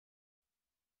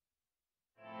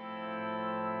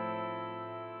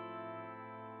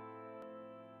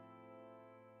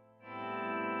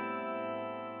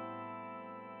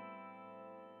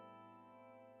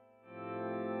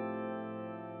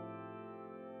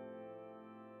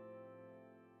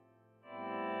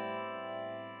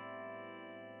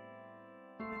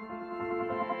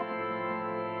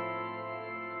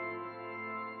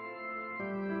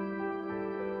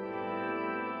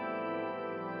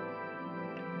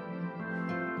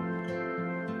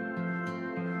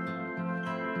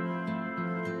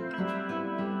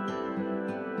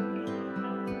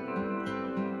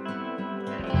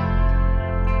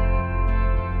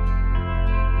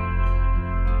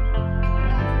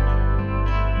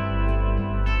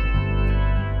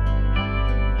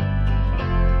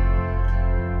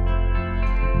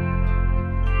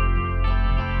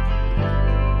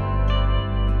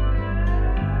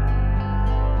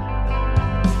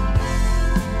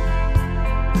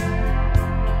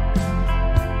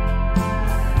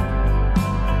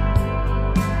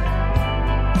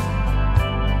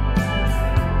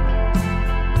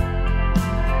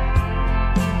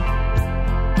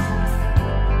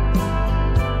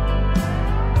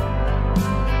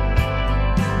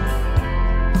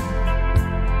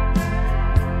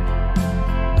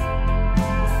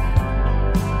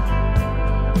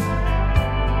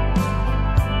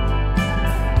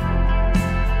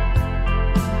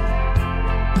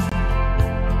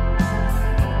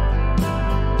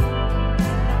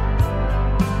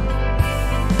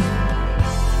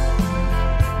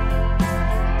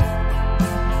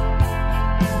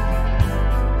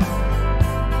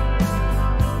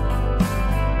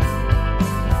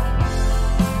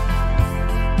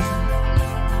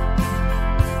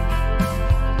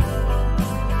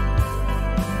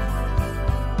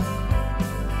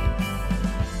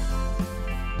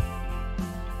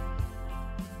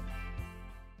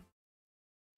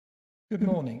Good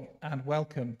morning and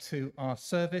welcome to our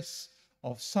service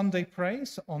of Sunday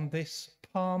Praise on this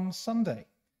Palm Sunday.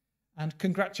 And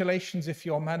congratulations if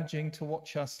you're managing to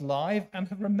watch us live and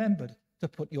have remembered to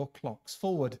put your clocks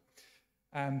forward.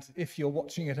 And if you're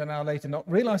watching it an hour later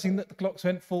not realizing that the clocks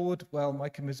went forward, well, my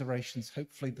commiserations.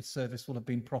 Hopefully the service will have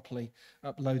been properly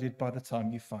uploaded by the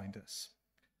time you find us.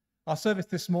 Our service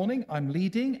this morning, I'm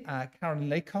leading. Karen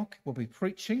Laycock will be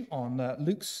preaching on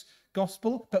Luke's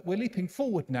Gospel, but we're leaping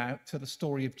forward now to the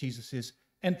story of Jesus's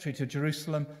entry to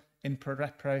Jerusalem in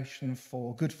preparation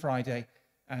for Good Friday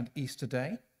and Easter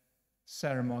Day.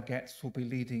 Sarah Margetts will be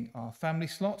leading our family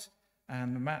slot,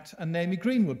 and Matt and Naomi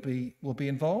Green will be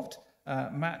involved.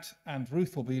 Matt and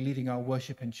Ruth will be leading our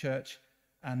worship in church,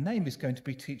 and Naomi is going to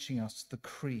be teaching us the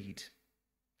Creed.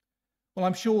 Well,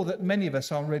 I'm sure that many of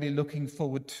us are really looking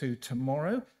forward to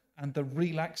tomorrow and the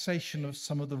relaxation of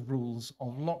some of the rules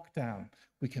of lockdown.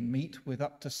 We can meet with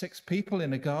up to 6 people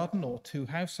in a garden or 2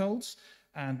 households,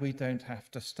 and we don't have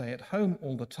to stay at home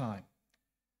all the time.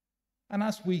 And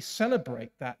as we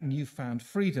celebrate that newfound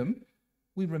freedom,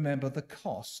 we remember the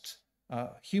cost,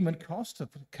 human cost of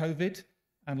COVID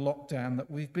and lockdown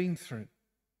that we've been through.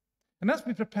 And as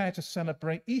we prepare to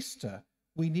celebrate Easter,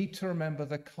 we need to remember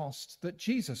the cost that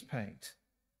Jesus paid.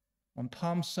 On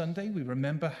Palm Sunday, we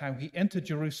remember how he entered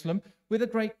Jerusalem with a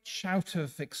great shout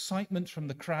of excitement from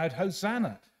the crowd,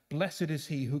 "Hosanna! Blessed is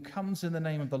he who comes in the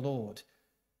name of the Lord."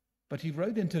 But he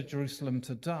rode into Jerusalem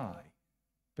to die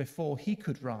before he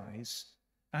could rise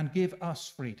and give us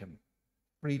freedom,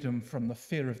 freedom from the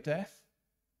fear of death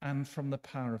and from the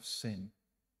power of sin.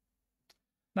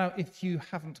 Now, if you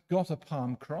haven't got a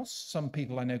palm cross, some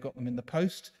people I know got them in the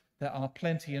post. There are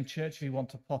plenty in church if you want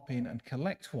to pop in and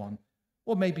collect one.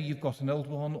 Or maybe you've got an old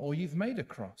one or you've made a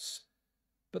cross.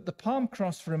 But the palm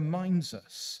cross reminds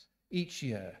us each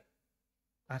year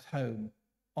at home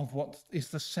of what is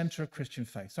the center of Christian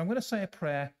faith. So I'm going to say a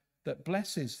prayer that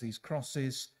blesses these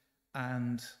crosses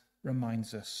and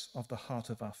reminds us of the heart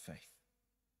of our faith.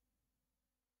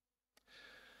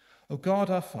 O God,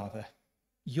 our Father,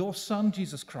 your Son,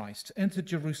 Jesus Christ, entered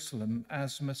Jerusalem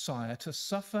as Messiah to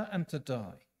suffer and to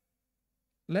die.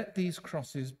 Let these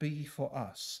crosses be for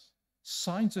us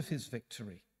signs of his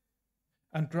victory,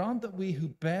 and grant that we who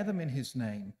bear them in his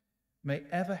name may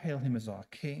ever hail him as our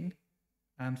King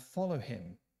and follow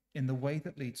him in the way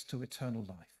that leads to eternal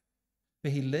life. For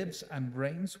he lives and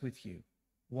reigns with you,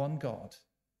 one God,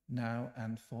 now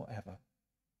and forever.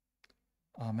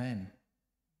 Amen.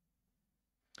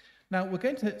 Now we're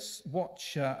going to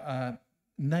watch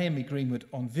Naomi Greenwood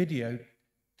on video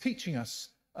teaching us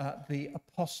the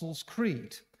Apostles'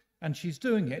 Creed. And she's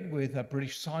doing it with a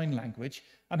British Sign Language.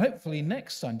 And hopefully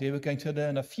next Sunday, we're going to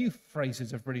learn a few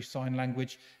phrases of British Sign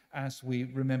Language as we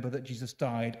remember that Jesus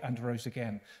died and rose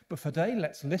again. But for today,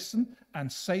 let's listen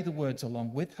and say the words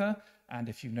along with her. And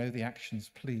if you know the actions,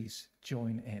 please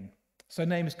join in. So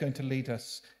Naomi is going to lead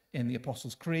us in the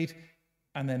Apostles' Creed.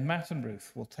 And then Matt and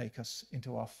Ruth will take us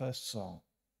into our first song.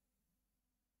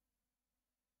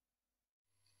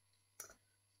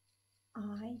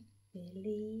 I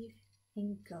believe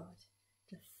in God,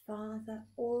 the Father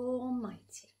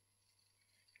Almighty,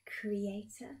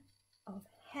 creator of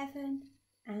heaven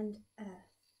and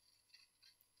earth.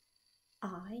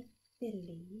 I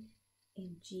believe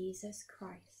in Jesus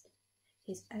Christ,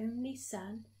 his only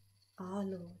Son, our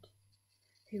Lord,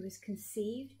 who was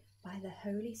conceived by the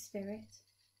Holy Spirit,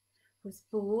 was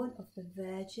born of the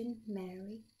Virgin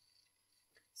Mary,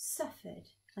 suffered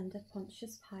under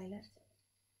Pontius Pilate,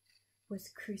 was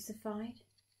crucified,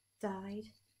 died,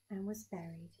 and was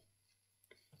buried.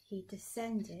 He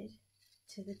descended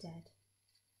to the dead.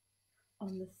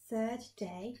 On the 3rd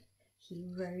day, he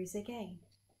rose again.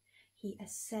 He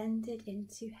ascended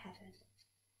into heaven.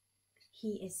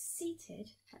 He is seated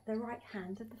at the right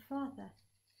hand of the Father,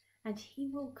 and he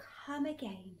will come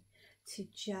again to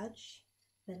judge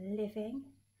the living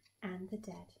and the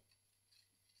dead.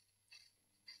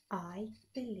 I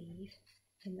believe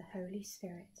in the Holy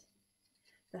Spirit,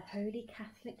 the Holy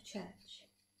Catholic Church,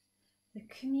 the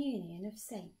communion of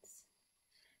saints,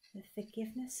 the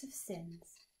forgiveness of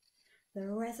sins, the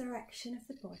resurrection of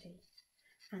the body,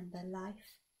 and the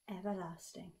life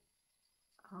everlasting.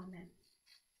 Amen.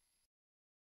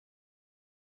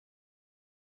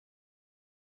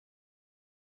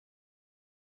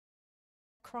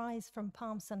 Cries from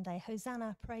Palm Sunday,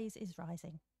 Hosanna, praise is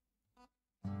rising.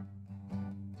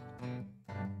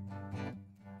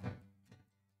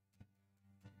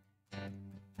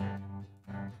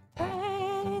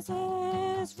 Praise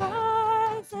is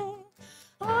rising,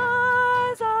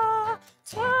 eyes are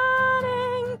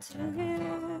turning to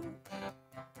you.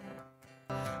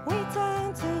 We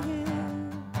turn to you.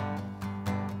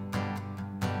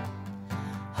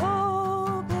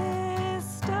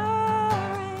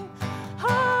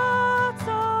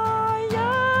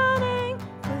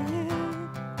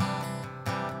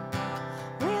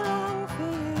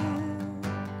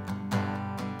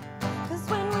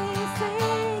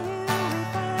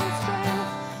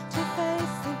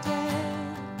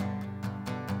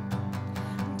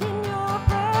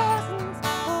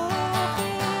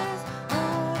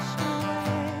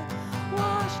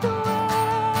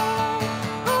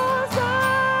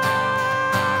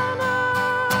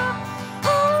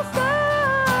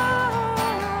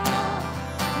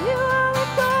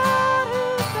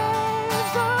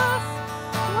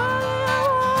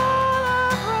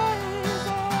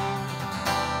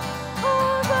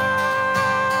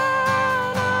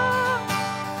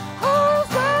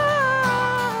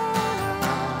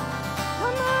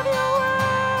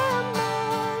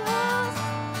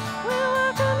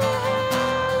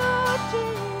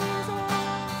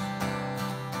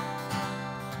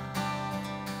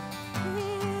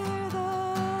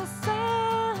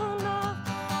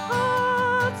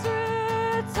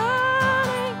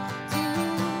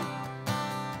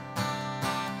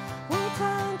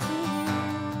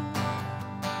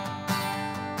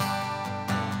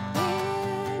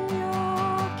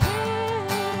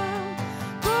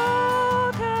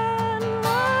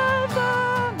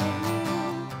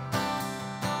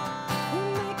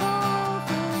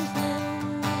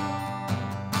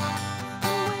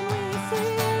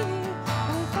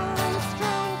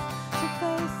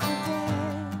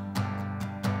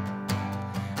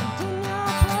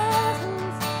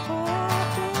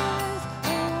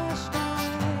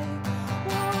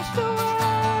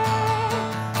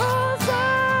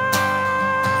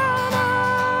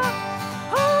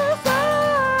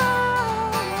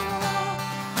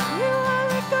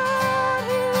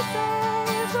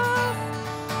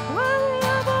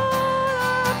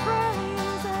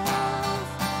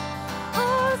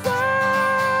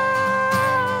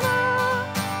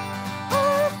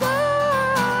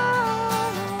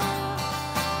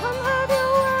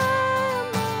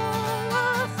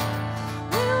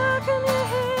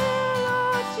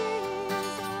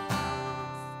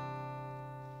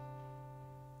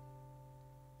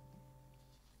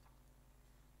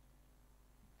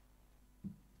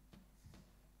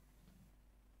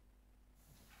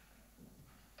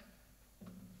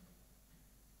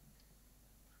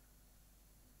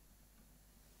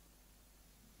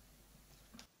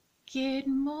 Good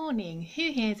morning.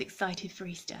 Who here is excited for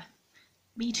Easter?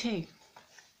 Me too.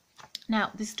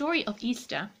 Now, the story of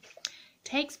Easter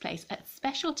takes place at a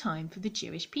special time for the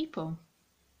Jewish people,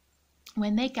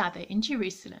 when they gather in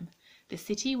Jerusalem, the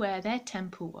city where their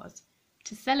temple was,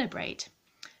 to celebrate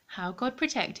how God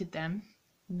protected them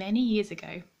many years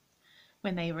ago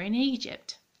when they were in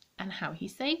Egypt and how he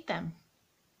saved them.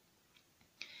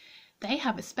 They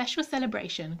have a special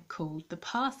celebration called the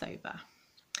Passover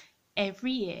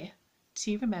every year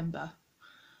to remember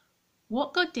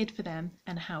what God did for them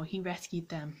and how he rescued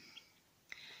them.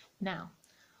 Now,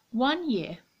 one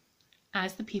year,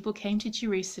 as the people came to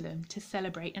Jerusalem to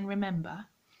celebrate and remember,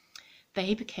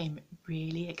 they became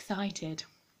really excited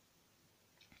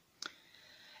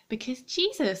because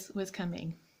Jesus was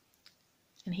coming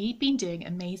and he'd been doing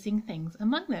amazing things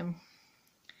among them.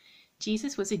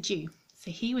 Jesus was a Jew, so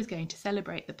he was going to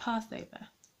celebrate the Passover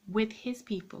with his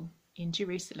people in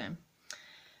Jerusalem.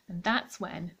 And that's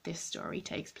when this story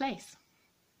takes place.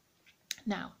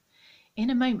 Now, in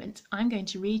a moment, I'm going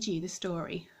to read you the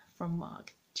story from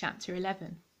Mark chapter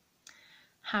 11.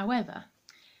 However,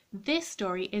 this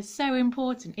story is so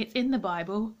important. It's in the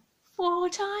Bible 4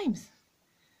 times.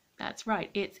 That's right,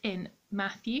 it's in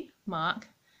Matthew, Mark,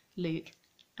 Luke,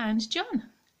 and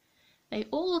John. They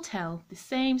all tell the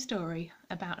same story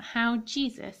about how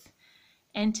Jesus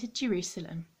entered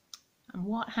Jerusalem and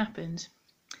what happened,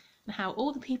 and how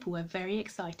all the people were very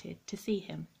excited to see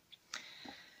him.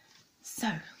 So,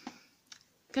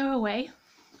 go away,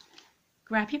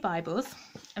 grab your Bibles,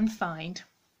 and find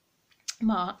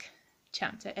Mark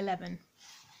chapter 11.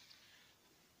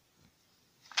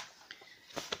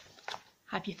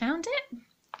 Have you found it?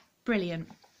 Brilliant.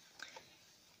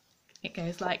 It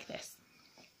goes like this.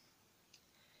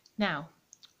 Now,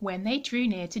 when they drew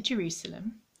near to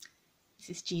Jerusalem, this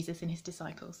is Jesus and his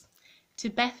disciples, to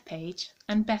Bethphage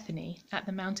and Bethany at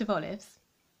the Mount of Olives,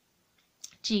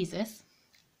 Jesus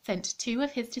sent 2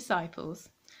 of his disciples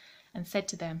and said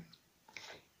to them,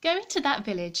 "Go into that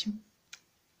village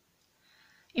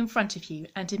in front of you,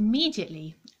 and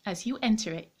immediately as you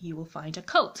enter it, you will find a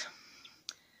colt."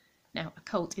 Now, a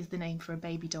colt is the name for a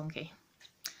baby donkey,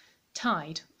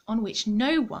 tied, on which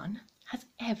no one has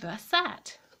ever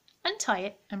sat. Untie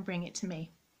it and bring it to me.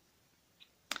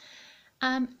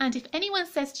 And if anyone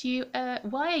says to you,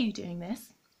 "Why are you doing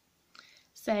this?"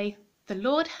 say, "The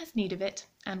Lord has need of it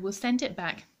and will send it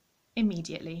back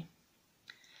immediately."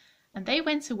 And they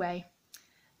went away,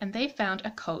 and they found a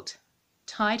colt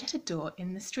tied at a door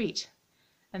in the street,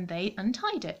 and they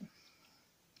untied it.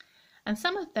 And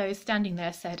some of those standing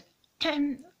there said,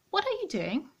 "What are you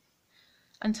doing,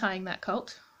 untying that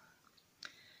colt?"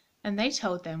 And they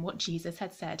told them what Jesus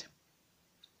had said,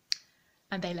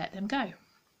 and they let them go.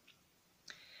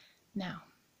 Now,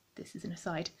 this is an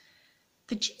aside.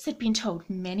 The Jews had been told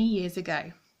many years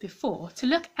ago before to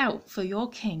look out for your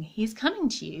king. He is coming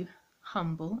to you,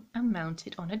 humble and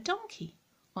mounted on a donkey,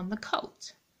 on the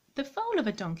colt, the foal of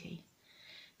a donkey.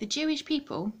 The Jewish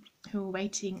people who were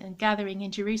waiting and gathering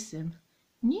in Jerusalem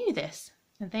knew this,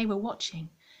 and they were watching.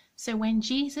 So when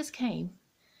Jesus came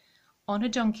on a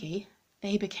donkey,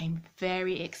 they became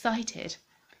very excited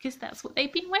because that's what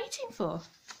they'd been waiting for.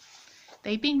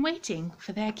 They'd been waiting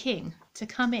for their king to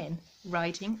come in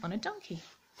riding on a donkey.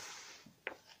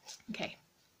 Okay,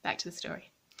 back to the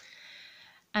story.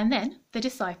 And then the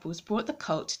disciples brought the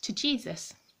colt to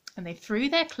Jesus, and they threw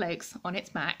their cloaks on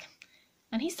its back,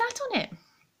 and he sat on it,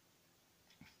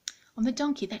 on the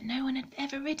donkey that no one had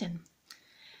ever ridden.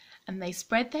 And they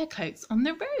spread their cloaks on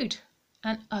the road,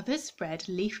 and others spread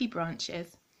leafy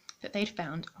branches that they'd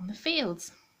found on the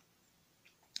fields.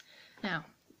 Now,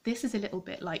 this is a little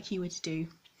bit like you would do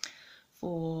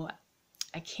for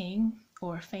a king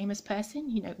or a famous person,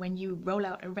 you know, when you roll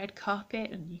out a red carpet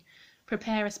and you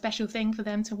prepare a special thing for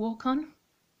them to walk on.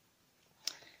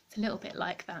 It's a little bit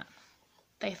like that.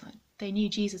 They knew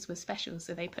Jesus was special,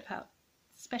 so they put out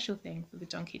a special thing for the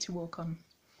donkey to walk on.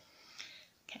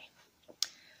 Okay.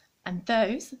 And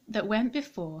those that went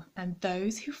before and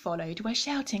those who followed were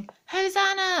shouting,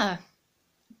 "Hosanna!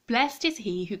 Blessed is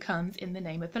he who comes in the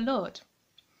name of the Lord.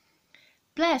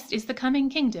 Blessed is the coming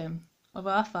kingdom of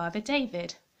our father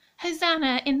David.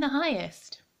 Hosanna in the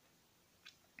highest."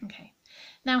 Okay.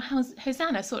 Now,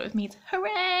 Hosanna sort of means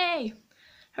hooray!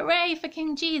 Hooray for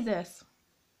King Jesus.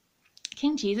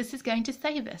 King Jesus is going to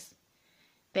save us.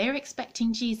 They're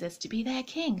expecting Jesus to be their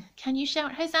king. Can you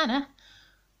shout Hosanna?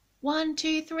 1,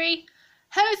 2, 3.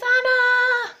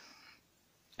 Hosanna!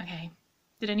 Okay.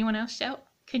 Did anyone else shout?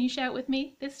 Can you shout with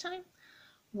me this time?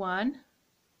 1,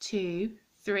 2,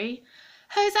 3.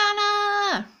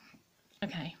 Hosanna!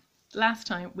 Okay. Last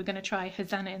time we're going to try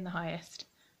Hosanna in the highest.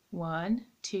 1,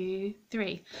 2,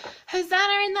 3.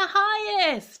 Hosanna in the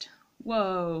highest!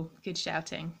 Whoa, good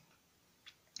shouting.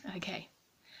 Okay.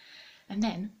 And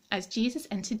then, as Jesus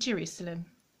entered Jerusalem,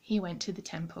 he went to the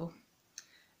temple.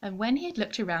 And when he had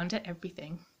looked around at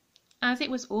everything, as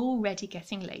it was already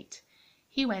getting late,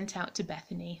 he went out to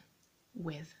Bethany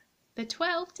with the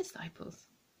 12 disciples.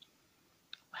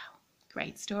 Wow,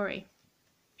 great story.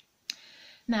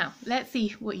 Now, let's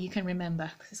see what you can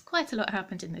remember, because quite a lot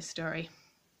happened in this story.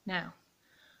 Now,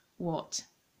 what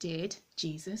did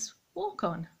Jesus walk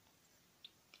on?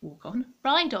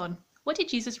 Ride on. What did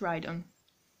Jesus ride on?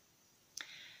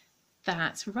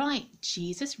 That's right,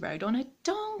 Jesus rode on a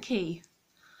donkey,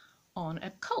 on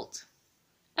a colt,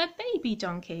 a baby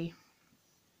donkey.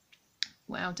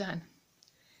 Well done.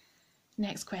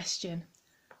 Next question.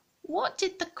 What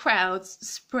did the crowds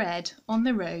spread on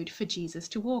the road for Jesus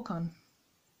to walk on?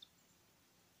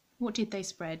 What did they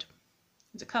spread?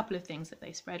 There's a couple of things that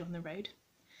they spread on the road.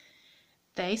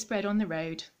 They spread on the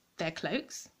road their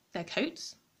cloaks, their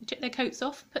coats. They took their coats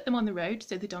off, put them on the road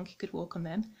so the donkey could walk on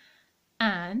them.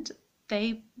 And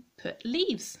they put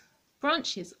leaves,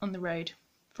 branches on the road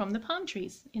from the palm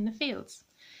trees in the fields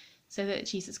so that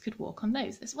Jesus could walk on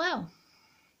those as well.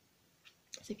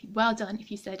 So well done if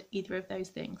you said either of those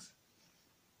things.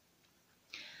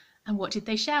 And what did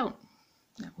they shout?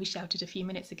 We shouted a few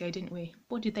minutes ago, didn't we?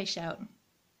 What did they shout?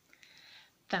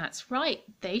 That's right,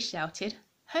 they shouted,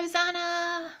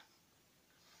 Hosanna!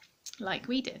 Like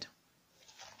we did.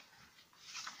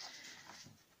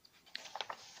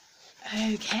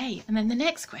 Okay, and then the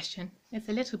next question is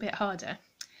a little bit harder.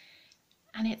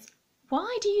 And it's,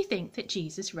 why do you think that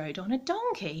Jesus rode on a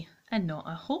donkey and not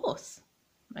a horse?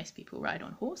 Most people ride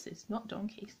on horses, not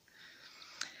donkeys.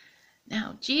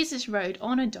 Now, Jesus rode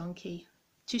on a donkey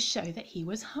to show that he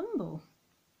was humble.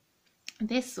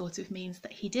 This sort of means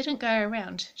that he didn't go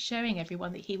around showing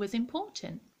everyone that he was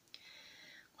important.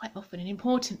 Quite often,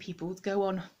 important people go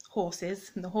on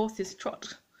horses, and the horses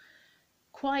trot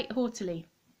quite haughtily.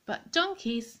 But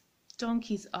donkeys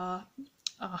are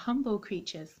humble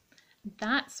creatures.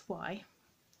 That's why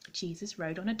Jesus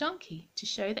rode on a donkey, to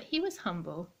show that he was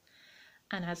humble.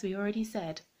 And as we already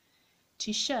said,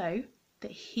 to show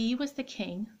that he was the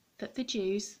king that the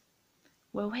Jews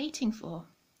were waiting for.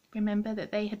 Remember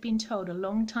that they had been told a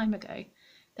long time ago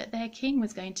that their king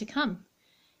was going to come,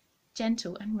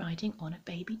 gentle and riding on a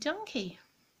baby donkey.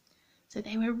 So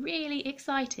they were really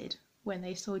excited when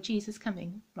they saw Jesus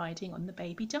coming, riding on the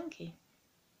baby donkey.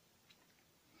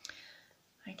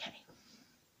 Okay,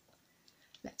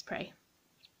 let's pray.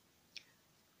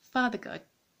 Father God,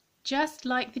 just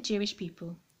like the Jewish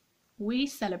people, we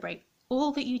celebrate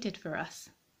all that you did for us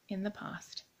in the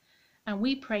past, and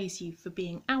we praise you for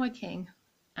being our King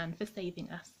and for saving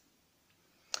us.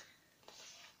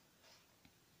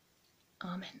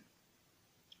 Amen.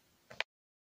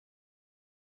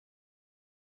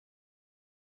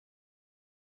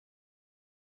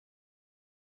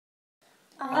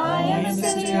 I am a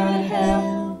city on a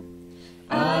hill,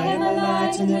 I am a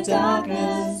light in the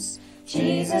darkness,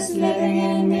 Jesus living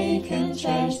in me can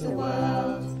change the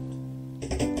world.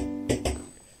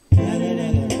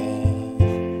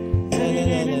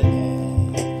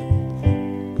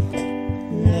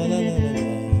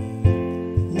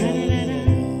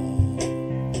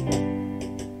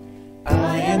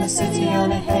 I am a city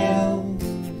on a hill,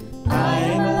 I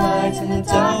am a light in the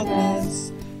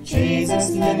darkness,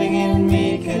 Jesus living in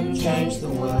me can change the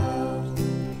world.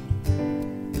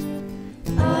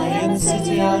 I am a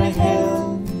city on a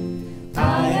hill,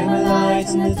 I am a light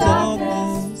in the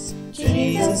darkness,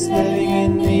 Jesus living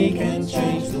in me can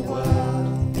change the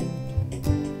world.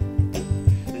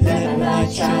 Let the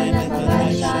light shine, let the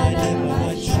light shine, let the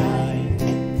light shine.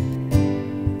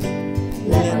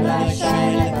 Let the light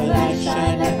shine, let the light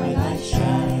shine, let the light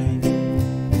shine.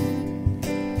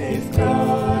 If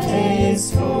God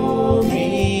is for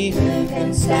me, who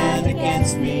can stand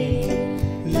against me?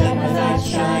 Let my light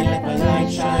shine, let my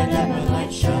light shine, let my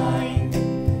light shine.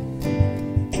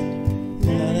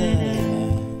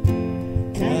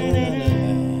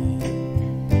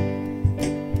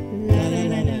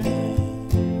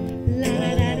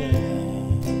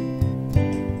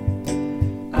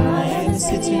 I am a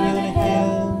city on a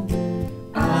hill,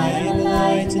 I am a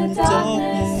light in the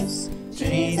darkness,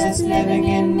 Jesus living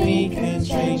in me can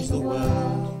change the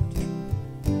world.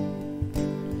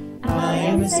 I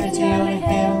am a city on a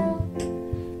hill,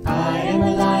 I am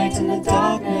a light in the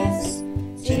darkness,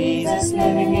 Jesus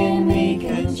living in me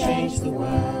can change the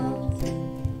world.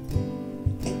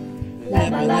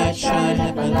 Let my light shine,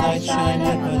 let my light shine,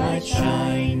 let my light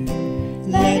shine.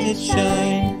 Let it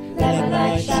shine, let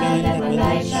my light shine, let my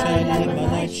light shine, let my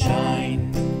light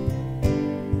shine.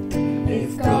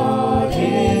 God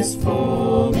is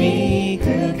for me,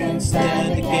 who can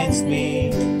stand against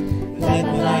me? Let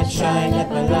my light shine, let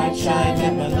my light shine,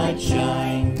 let my light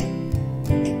shine.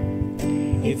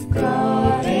 If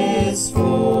God is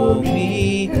for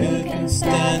me, who can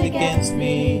stand against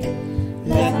me?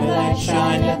 Let my light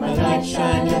shine, let my light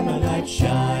shine, let my light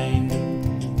shine.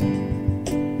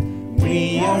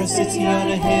 We are a city on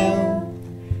a hill,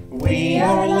 we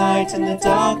are a light in the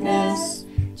darkness.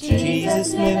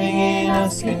 Jesus living in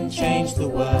us can change the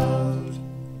world.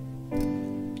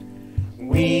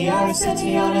 We are a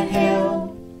city on a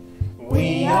hill,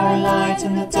 we are a light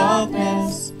in the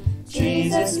darkness.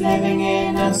 Jesus living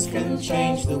in us can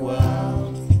change the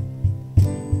world.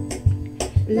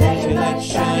 Let your light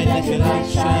shine, let your light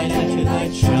shine, let your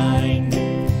light shine.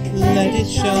 Let it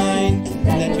shine,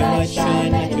 let your light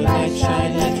shine, let your light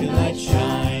shine, let your light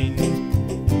shine.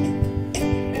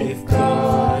 If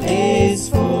God is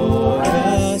for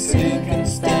us, who can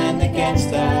stand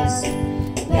against us?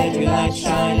 Let your light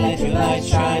shine, let your light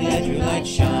shine, let your light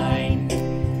shine.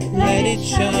 Let it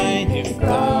shine. If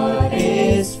God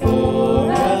is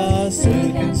for us,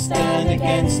 who can stand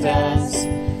against us?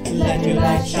 Let your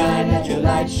light shine, let your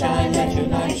light shine, let your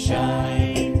light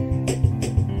shine.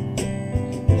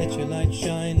 Let your light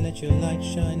shine, let your light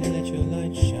shine, let your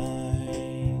light shine.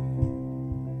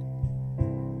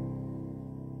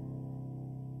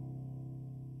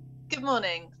 Good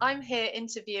morning. I'm here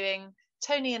interviewing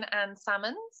Tony and Anne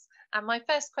Salmons. And my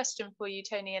first question for you,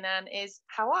 Tony and Anne, is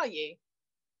how are you?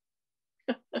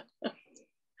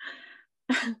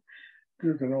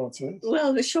 You can answer it.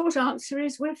 Well, the short answer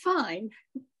is we're fine.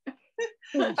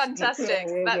 Fantastic.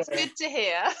 That's good to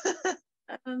hear.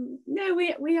 No,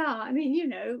 we are. I mean, you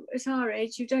know, at our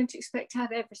age, you don't expect to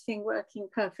have everything working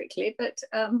perfectly, but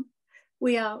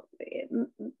we are,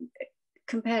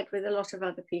 compared with a lot of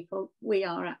other people, we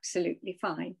are absolutely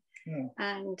fine. Yeah.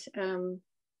 And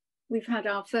we've had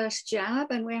our first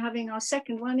jab and we're having our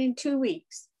second one in 2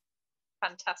 weeks.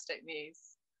 Fantastic news.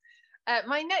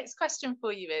 My next question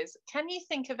for you is, can you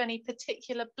think of any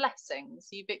particular blessings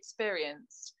you've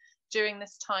experienced during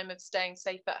this time of staying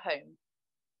safe at home?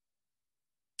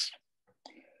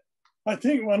 I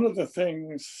think one of the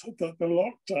things that the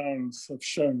lockdowns have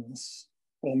shown us,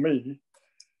 or me,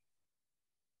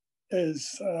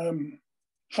 is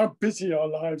how busy our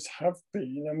lives have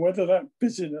been and whether that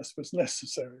busyness was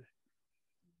necessary.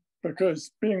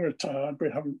 Because being retired,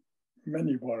 we haven't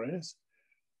many worries.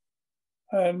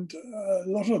 And a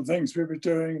lot of the things we were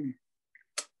doing,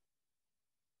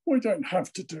 we don't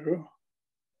have to do.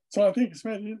 So I think it's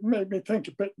made me think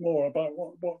a bit more about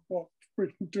what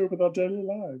we can do with our daily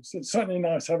lives. It's certainly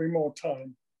nice having more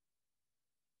time.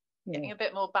 Getting Yeah. a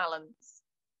bit more balance.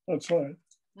 That's right.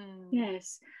 Mm.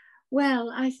 Yes.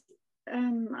 Well, I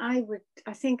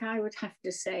think I would have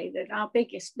to say that our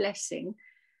biggest blessing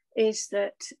is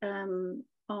that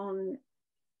on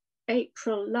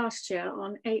April last year,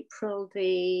 on April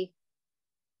I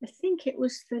think it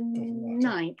was the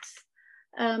 9th,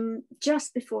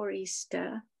 just before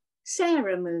Easter,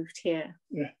 Sarah moved here.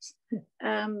 Yes.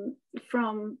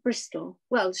 From Bristol.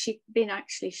 Well, she'd been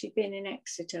in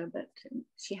Exeter, but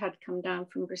she had come down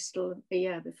from Bristol a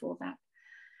year before that.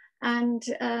 And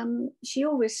she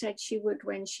always said she would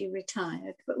when she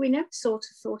retired, but we never sort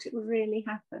of thought it would really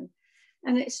happen.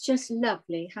 And it's just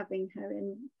lovely having her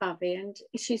in Bovey, and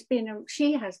she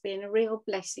has been a real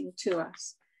blessing to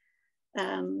us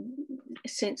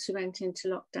since we went into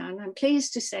lockdown. I'm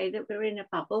pleased to say that we're in a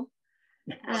bubble,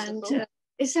 and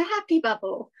it's a happy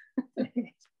bubble.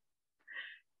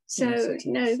 So Yes,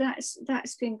 no,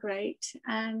 that's been great,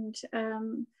 and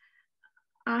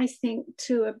I think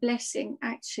to a blessing.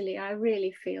 Actually, I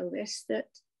really feel this, that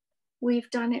we've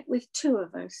done it with two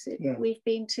of us. We've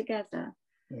been together.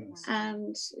 Yes.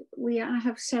 And I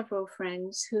have several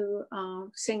friends who are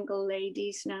single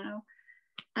ladies now,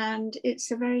 and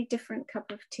it's a very different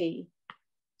cup of tea.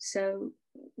 So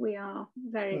we are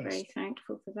very, Yes. very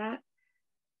thankful for that.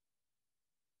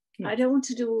 Yeah. I don't want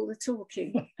to do all the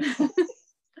talking,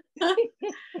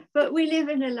 but we live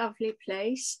in a lovely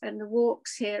place and the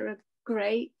walks here are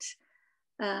great.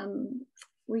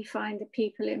 We find the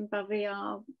people in Bovey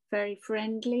are very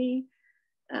friendly.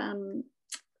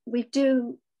 We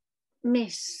do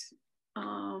miss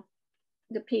the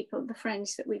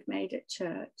friends that we've made at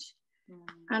church.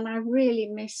 And I really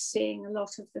miss seeing a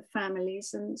lot of the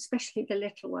families, and especially the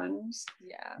little ones.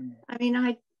 Yeah. I mean,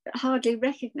 I hardly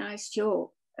recognised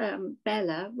your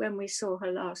Bella when we saw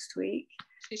her last week.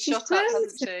 She's shot up,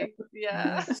 hasn't she?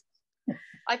 Yeah.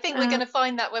 I think we're going to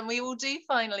find that when we all do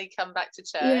finally come back to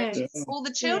church. Yes. All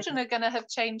the children are going to have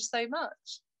changed so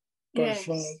much. That's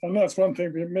right. And that's one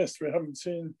thing we missed. We haven't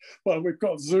seen, well, we've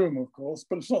got Zoom, of course,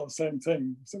 but it's not the same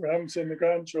thing. So we haven't seen the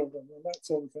grandchildren and that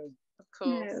sort of thing. Of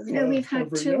course. No, we've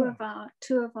had two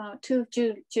of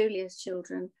Julia's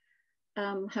children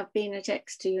have been at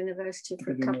Exeter University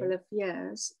for a couple of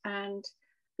years, and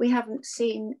we haven't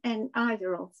seen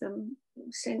either of them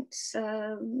since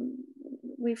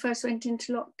we first went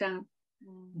into lockdown.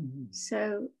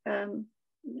 So, and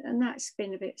that's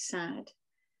been a bit sad.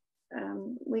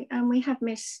 We have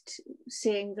missed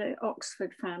seeing the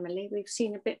Oxford family. We've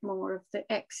seen a bit more of the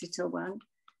Exeter one,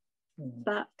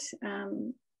 but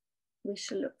we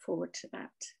shall look forward to that.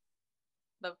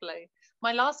 Lovely.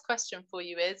 My last question for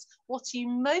you is, what are you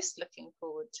most looking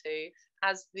forward to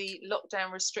as the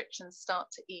lockdown restrictions start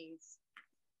to ease?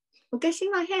 Well, getting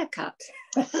my hair cut.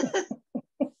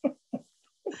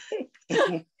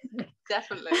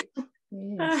 Definitely.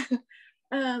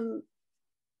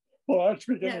 Well,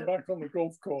 actually getting back on the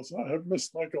golf course, I have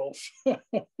missed my golf.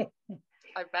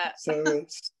 I bet. So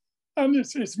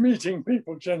it's meeting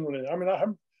people generally. I mean, I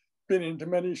haven't been into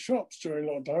many shops during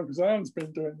lockdown because Anne's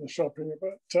been doing the shopping,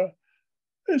 but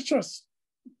it's just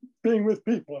being with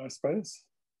people, I suppose.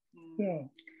 Yeah.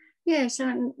 Yes,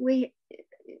 and we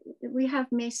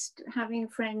have missed having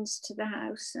friends to the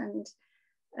house and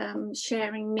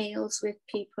sharing meals with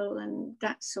people and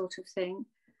that sort of thing.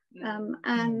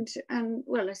 And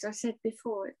well, as I said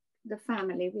before, the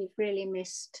family we've really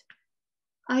missed.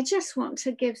 I just want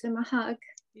to give them a hug.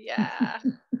 Yeah.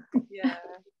 Yeah.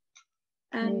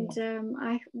 And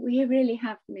we really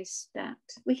have missed that.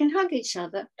 We can hug each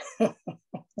other.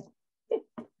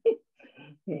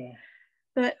 Yeah.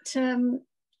 But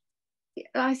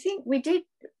I think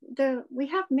we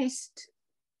have missed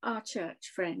our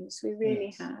church friends. We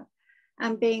really have.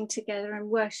 And being together and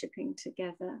worshipping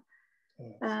together.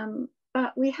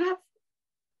 But we have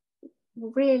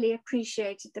really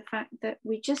appreciated the fact that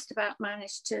we just about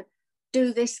managed to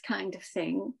do this kind of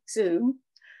thing, Zoom.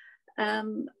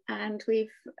 And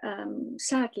we've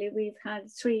sadly we've had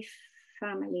 3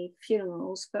 family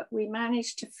funerals, but we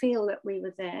managed to feel that we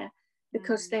were there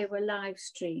because they were live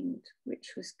streamed,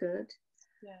 which was good.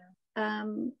 Yeah.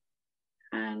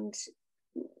 And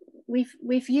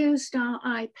we've used our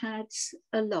iPads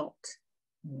a lot,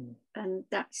 and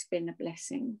that's been a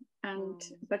blessing. And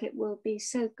but it will be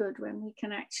so good when we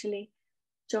can actually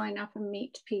join up and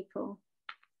meet people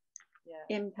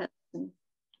in person.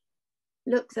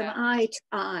 Look them eye to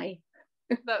eye.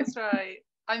 That's right.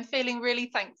 I'm feeling really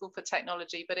thankful for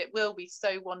technology, but it will be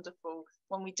so wonderful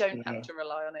when we don't have to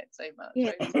rely on it so much.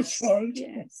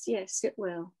 Yes, it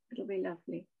will. It'll be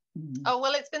lovely. Oh,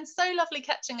 well, it's been so lovely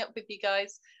catching up with you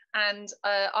guys. And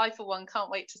I, for one,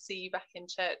 can't wait to see you back in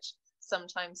church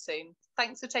sometime soon.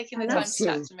 Thanks for taking the time to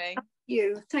chat to me.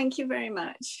 Thank you very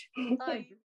much. Bye.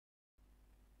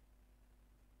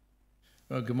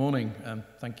 Well, good morning.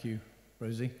 Thank you,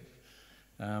 Rosie,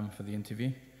 for the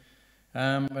interview.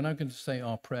 We're now going to say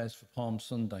our prayers for Palm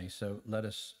Sunday, so let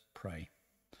us pray.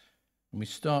 And we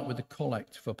start with the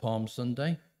collect for Palm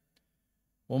Sunday.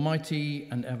 Almighty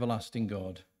and everlasting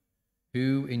God,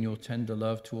 who in your tender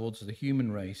love towards the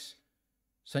human race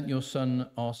sent your Son,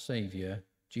 our Saviour,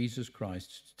 Jesus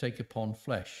Christ, to take upon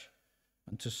flesh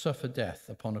and to suffer death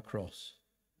upon a cross,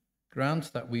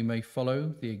 grant that we may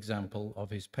follow the example of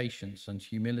his patience and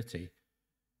humility,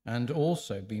 and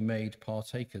also be made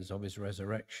partakers of his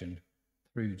resurrection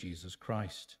through Jesus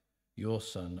Christ, your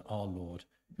Son, our Lord,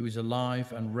 who is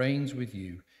alive and reigns with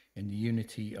you in the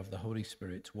unity of the Holy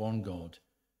Spirit, one God,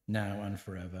 now and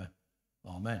forever.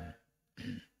 Amen.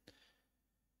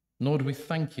 Lord, we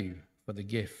thank you for the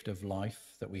gift of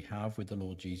life that we have with the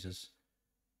Lord Jesus.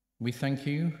 We thank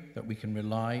you that we can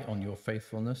rely on your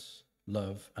faithfulness,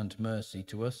 love, and mercy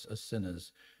to us as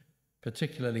sinners.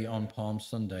 Particularly on Palm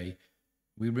Sunday,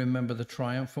 we remember the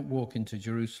triumphant walk into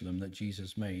Jerusalem that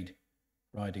Jesus made,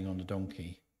 riding on a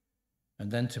donkey,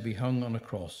 and then to be hung on a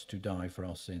cross to die for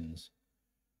our sins.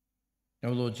 O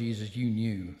Lord Jesus, you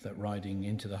knew that riding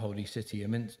into the holy city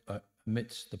amidst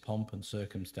the pomp and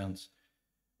circumstance,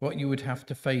 what you would have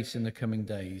to face in the coming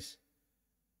days.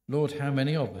 Lord, how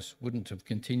many of us wouldn't have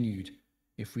continued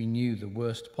if we knew the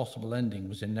worst possible ending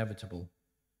was inevitable?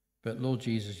 But Lord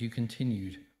Jesus, you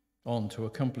continued on to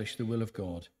accomplish the will of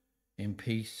God in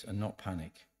peace and not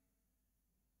panic.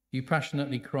 You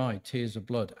passionately cried tears of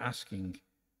blood, asking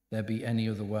there be any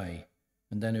other way,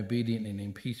 and then obediently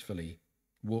and peacefully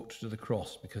walked to the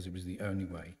cross because it was the only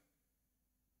way.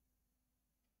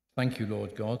 Thank you,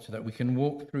 Lord God, that we can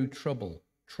walk through trouble,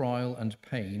 trial, and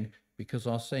pain because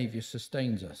our Saviour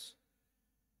sustains us.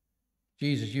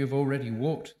 Jesus, you have already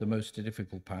walked the most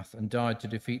difficult path and died to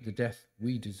defeat the death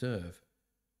we deserve.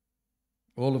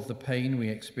 All of the pain we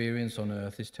experience on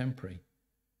earth is temporary.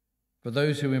 For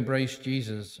those who embrace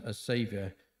Jesus as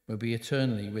Saviour will be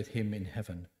eternally with him in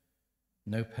heaven.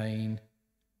 No pain,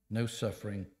 no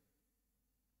suffering,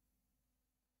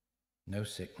 no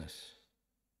sickness,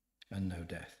 and no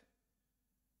death.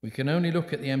 We can only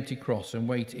look at the empty cross and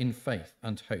wait in faith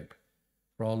and hope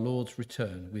for our Lord's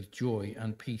return with joy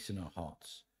and peace in our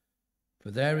hearts. For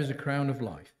there is a crown of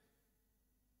life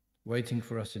waiting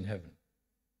for us in heaven,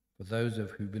 for those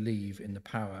of who believe in the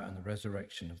power and the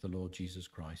resurrection of the Lord Jesus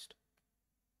Christ.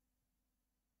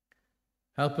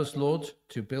 Help us, Lord,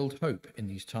 to build hope in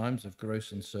these times of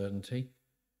gross uncertainty,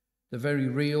 the very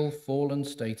real fallen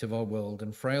state of our world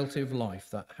and frailty of life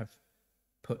that have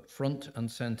put front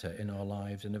and centre in our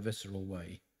lives in a visceral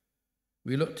way.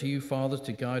 We look to you, Father,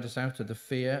 to guide us out of the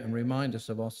fear and remind us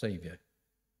of our Saviour.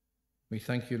 We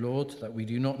thank you, Lord, that we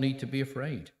do not need to be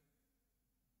afraid.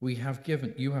 You have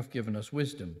given us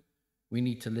wisdom. We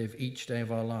need to live each day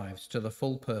of our lives to the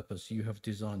full purpose you have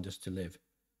designed us to live.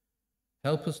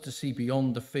 Help us to see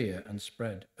beyond the fear and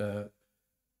spread.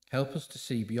 Help us to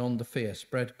see beyond the fear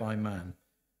spread by man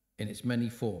in its many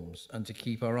forms, and to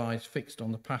keep our eyes fixed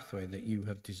on the pathway that you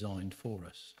have designed for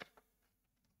us.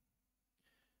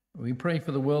 We pray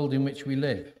for the world in which we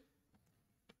live,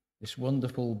 this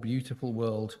wonderful, beautiful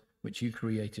world which you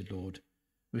created, Lord.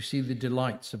 We see the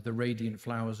delights of the radiant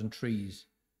flowers and trees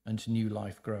and new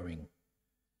life growing.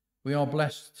 We are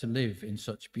blessed to live in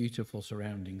such beautiful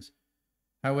surroundings.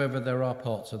 However, there are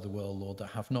parts of the world, Lord,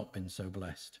 that have not been so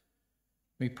blessed.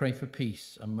 We pray for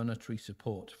peace and monetary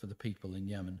support for the people in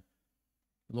Yemen.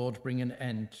 Lord, bring an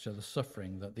end to the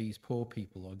suffering that these poor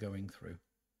people are going through.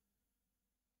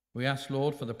 We ask,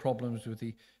 Lord, for the problems with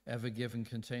the Ever Given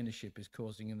container ship is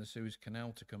causing in the Suez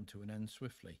Canal to come to an end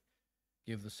swiftly.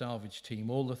 Give the salvage team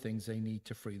all the things they need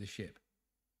to free the ship.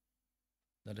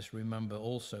 Let us remember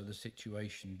also the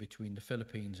situation between the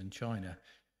Philippines and China.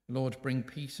 Lord, bring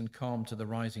peace and calm to the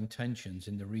rising tensions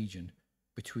in the region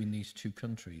between these two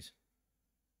countries.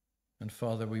 And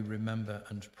Father, we remember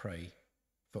and pray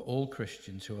for all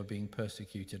Christians who are being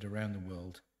persecuted around the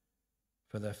world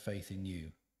for their faith in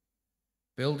you.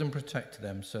 Build and protect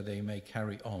them so they may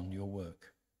carry on your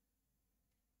work.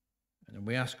 And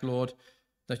we ask, Lord,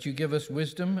 that you give us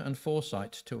wisdom and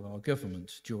foresight to our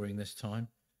government during this time.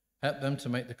 Help them to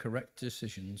make the correct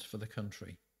decisions for the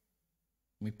country.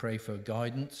 We pray for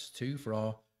guidance too for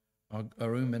our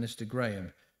own Minister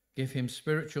Graham. Give him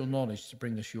spiritual knowledge to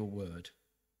bring us your word.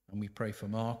 And we pray for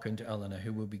Mark and Eleanor,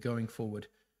 who will be going forward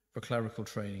for clerical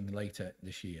training later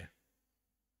this year.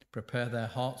 Prepare their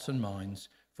hearts and minds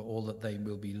for all that they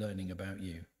will be learning about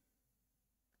you.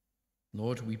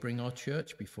 Lord, we bring our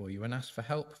church before you and ask for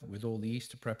help with all the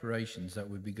Easter preparations that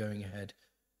will be going ahead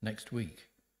next week.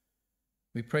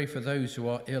 We pray for those who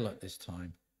are ill at this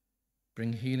time.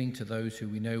 Bring healing to those who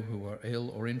we know who are ill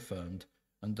or infirmed,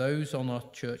 and those on our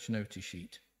church notice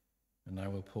sheet. And I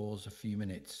will pause a few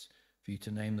minutes for you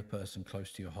to name the person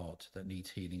close to your heart that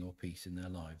needs healing or peace in their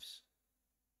lives.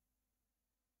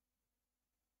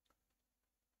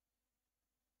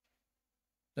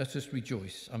 Let us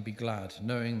rejoice and be glad,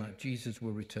 knowing that Jesus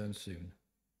will return soon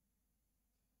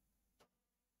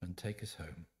and take us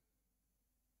home.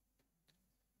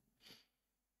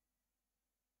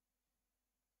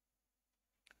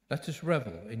 Let us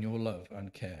revel in your love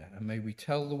and care, and may we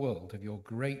tell the world of your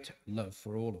great love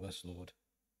for all of us, Lord.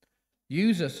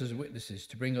 Use us as witnesses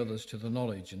to bring others to the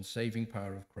knowledge and saving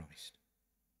power of Christ.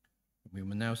 We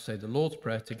will now say the Lord's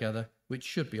Prayer together, which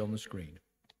should be on the screen.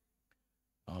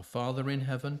 Our Father in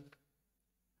heaven,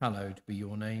 hallowed be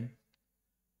your name.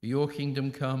 Your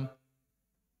kingdom come,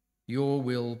 your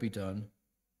will be done,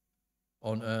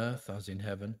 on earth as in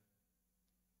heaven.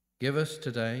 Give us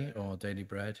today our daily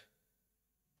bread.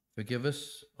 Forgive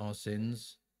us our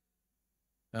sins,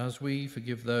 as we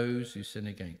forgive those who sin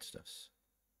against us.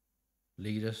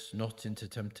 Lead us not into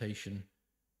temptation,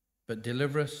 but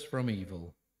deliver us from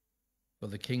evil. For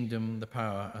the kingdom, the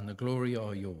power, and the glory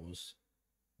are yours,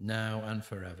 now and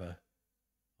forever.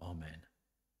 Amen.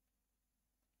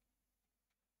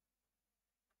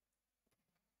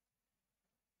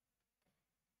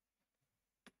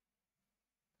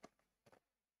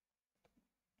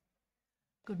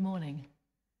 Good morning.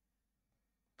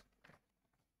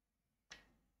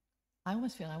 I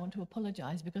almost feel I want to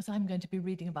apologise because I'm going to be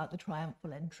reading about the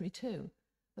triumphal entry too.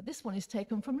 But this one is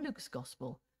taken from Luke's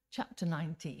Gospel, chapter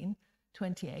 19,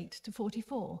 28 to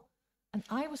 44. And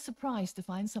I was surprised to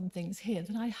find some things here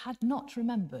that I had not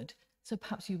remembered, so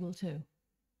perhaps you will too.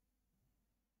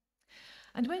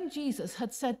 And when Jesus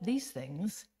had said these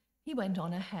things, he went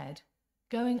on ahead,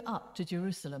 going up to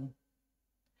Jerusalem.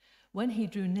 when he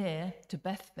drew near to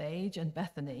Bethphage and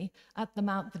Bethany at the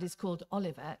mount that is called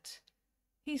Olivet,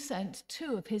 he sent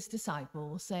 2 of his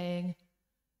disciples, saying,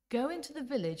 "Go into the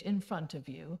village in front of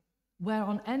you, where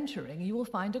on entering you will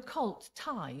find a colt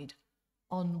tied,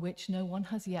 on which no one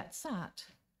has yet sat.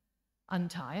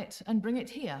 Untie it and bring it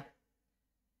here.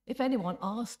 If anyone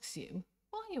asks you,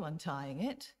 'Why are you untying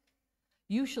it?'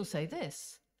 you shall say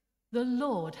this, 'The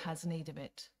Lord has need of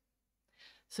it.'"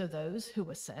 So those who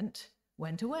were sent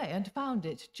went away and found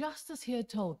it just as he had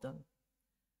told them.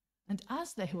 And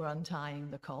as they were untying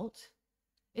the colt,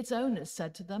 its owners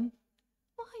said to them,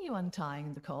 "Why are you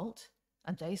untying the colt?"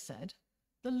 And they said,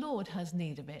 "The Lord has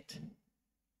need of it."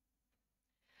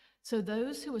 So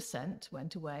those who were sent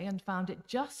went away and found it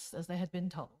just as they had been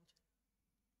told.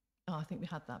 Oh, I think we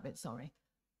had that bit, sorry.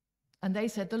 And they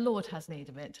said, "The Lord has need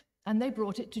of it." And they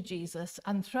brought it to Jesus,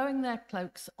 and throwing their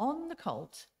cloaks on the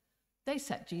colt, they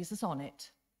set Jesus on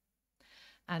it.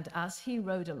 And as he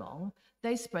rode along,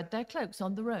 they spread their cloaks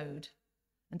on the road.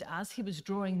 And as he was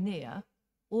drawing near,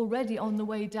 already on the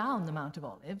way down the Mount of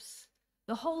Olives,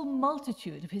 the whole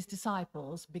multitude of his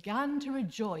disciples began to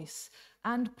rejoice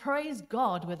and praise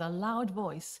God with a loud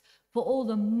voice for all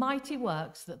the mighty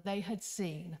works that they had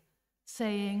seen,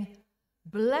 saying,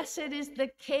 "Blessed is the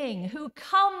King who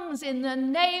comes in the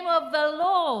name of the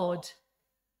Lord.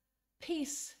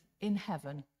 Peace in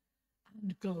heaven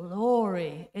and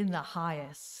glory in the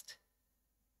highest."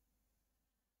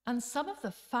 And some of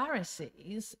the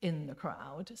Pharisees in the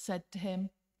crowd said to him,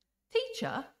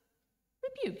 "Teacher,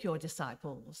 rebuke your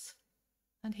disciples."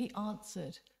 And he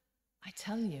answered, "I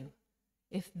tell you,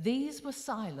 if these were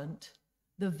silent,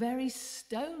 the very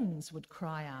stones would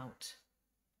cry out."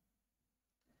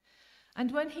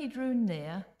 And when he drew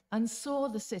near and saw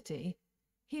the city,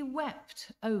 he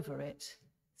wept over it,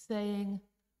 saying,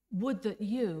 "Would that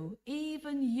you,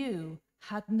 even you,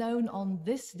 had known on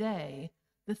this day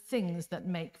the things that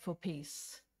make for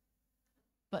peace.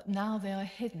 But now they are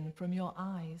hidden from your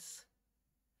eyes.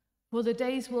 For the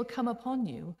days will come upon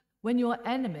you when your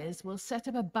enemies will set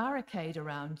up a barricade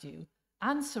around you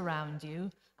and surround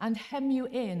you and hem you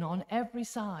in on every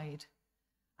side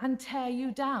and tear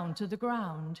you down to the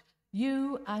ground,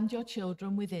 you and your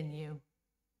children within you.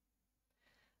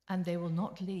 And they will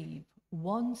not leave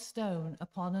one stone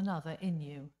upon another in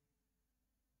you,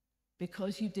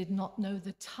 because you did not know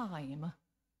the time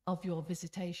of your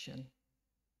visitation."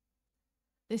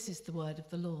 This is the word of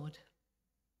the Lord.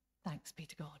 Thanks be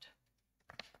to God.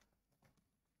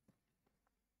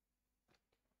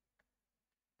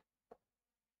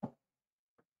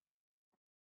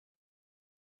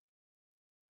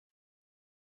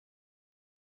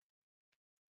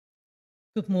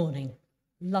 Good morning.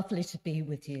 Lovely to be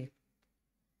with you.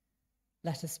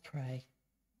 Let us pray.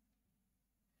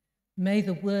 May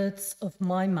the words of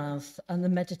my mouth and the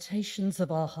meditations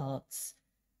of our hearts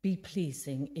be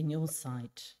pleasing in your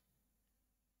sight.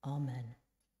 Amen.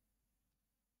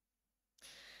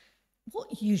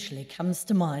 What usually comes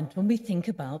to mind when we think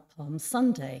about Palm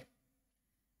Sunday?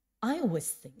 I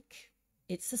always think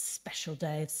it's a special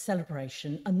day of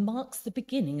celebration and marks the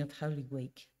beginning of Holy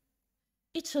Week.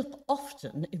 It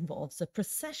often involves a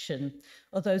procession,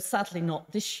 although sadly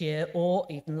not this year or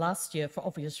even last year for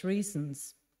obvious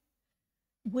reasons.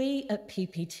 We at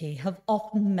PPT have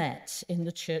often met in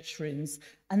the church rooms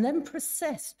and then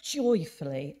processed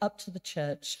joyfully up to the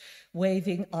church,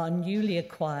 waving our newly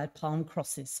acquired palm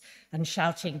crosses and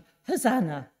shouting,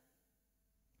 "Hosanna!"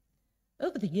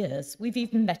 Over the years, we've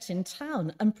even met in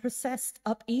town and processed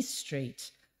up East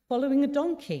Street, following a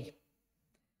donkey.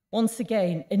 Once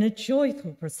again, in a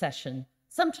joyful procession,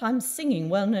 sometimes singing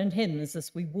well-known hymns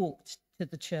as we walked to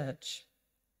the church.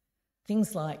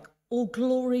 Things like, "All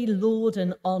glory, Lord,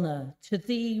 and honour to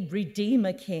thee,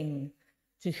 Redeemer King,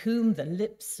 to whom the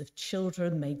lips of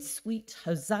children made sweet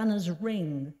hosannas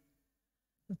ring.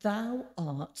 Thou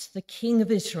art the King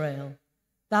of Israel,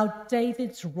 thou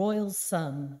David's royal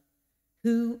son,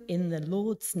 who in the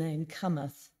Lord's name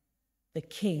cometh, the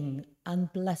King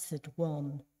and Blessed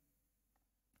One."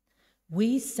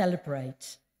 We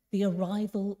celebrate the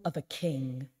arrival of a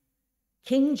king,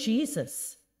 King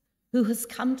Jesus, who has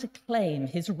come to claim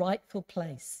his rightful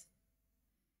place.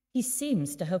 He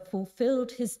seems to have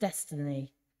fulfilled his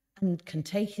destiny and can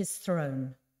take his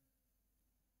throne.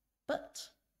 But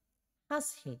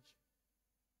has he?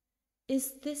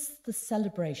 Is this the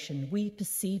celebration we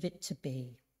perceive it to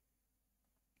be?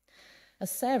 As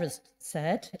Sarah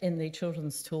said in the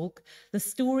children's talk, the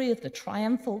story of the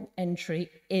triumphal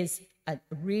entry is a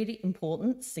really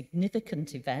important,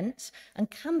 significant event and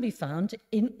can be found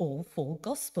in all four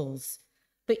Gospels,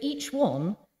 but each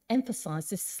one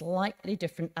emphasises slightly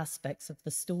different aspects of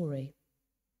the story.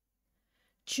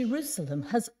 Jerusalem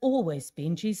has always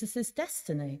been Jesus'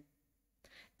 destiny.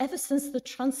 Ever since the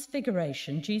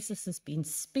Transfiguration, Jesus has been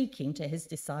speaking to his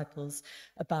disciples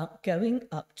about going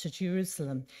up to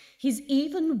Jerusalem. He's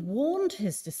even warned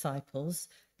his disciples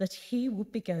that he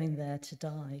would be going there to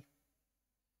die.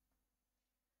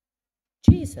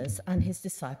 Jesus and his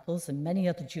disciples and many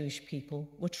other Jewish people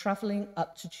were traveling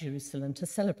up to Jerusalem to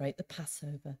celebrate the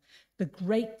Passover, the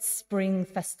great spring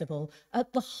festival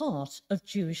at the heart of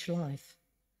Jewish life.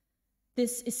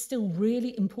 This is still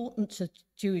really important to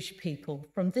Jewish people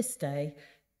from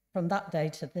that day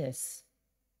to this.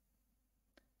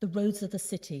 The roads of the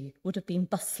city would have been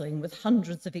bustling with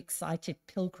hundreds of excited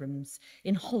pilgrims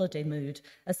in holiday mood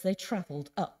as they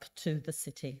travelled up to the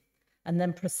city and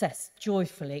then processed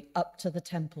joyfully up to the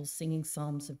temple singing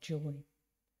psalms of joy.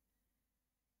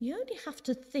 You only have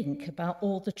to think about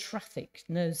all the traffic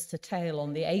nose to tail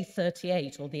on the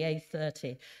A38 or the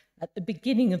A30 at the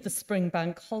beginning of the spring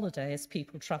bank holiday as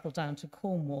people travel down to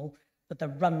Cornwall for the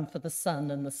run for the sun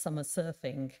and the summer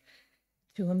surfing,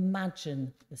 to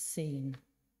imagine the scene.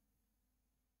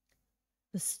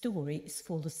 The story is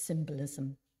full of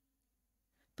symbolism.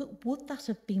 But would that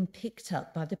have been picked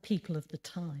up by the people of the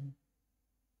time?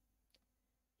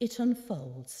 It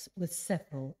unfolds with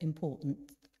several important,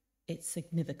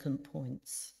 significant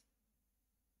points.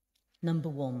 Number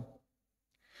one,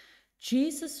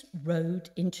 Jesus rode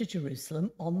into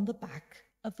Jerusalem on the back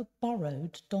of a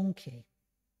borrowed donkey.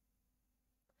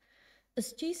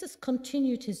 As Jesus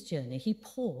continued his journey, he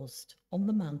paused on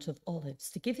the Mount of Olives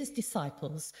to give his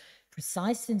disciples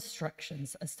precise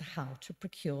instructions as to how to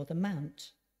procure the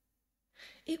mount.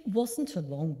 It wasn't a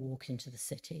long walk into the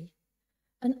city,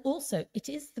 and also it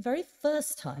is the very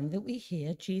first time that we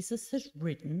hear Jesus has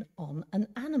ridden on an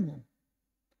animal.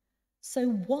 So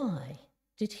why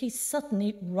did he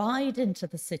suddenly ride into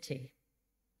the city?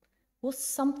 Was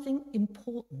something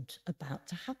important about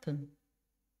to happen?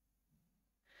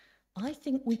 I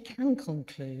think we can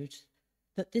conclude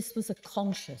that this was a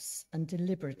conscious and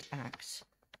deliberate act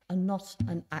and not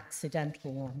an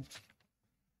accidental one.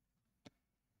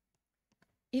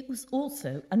 It was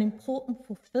also an important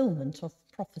fulfillment of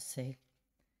prophecy.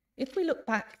 If we look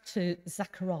back to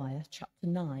Zechariah chapter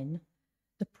 9,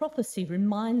 the prophecy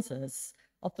reminds us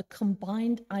of the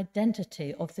combined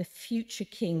identity of the future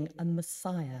king and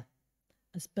Messiah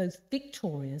as both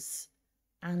victorious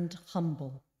and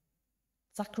humble.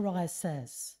 Zechariah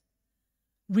says,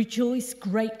 "Rejoice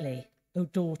greatly, O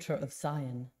daughter of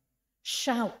Zion.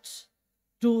 Shout,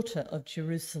 daughter of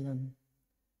Jerusalem.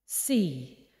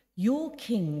 See, your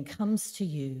king comes to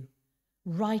you,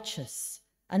 righteous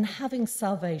and having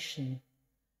salvation,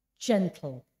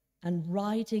 gentle and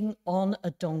riding on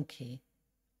a donkey,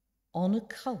 on a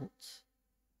colt,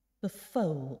 the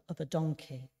foal of a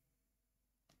donkey."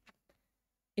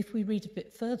 If we read a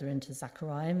bit further into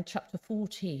Zechariah, in chapter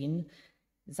 14,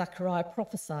 Zechariah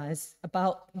prophesies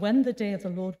about when the day of the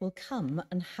Lord will come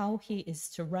and how he is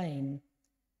to reign.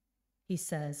 He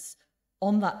says,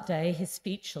 "On that day his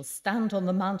feet shall stand on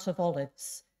the Mount of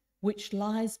Olives, which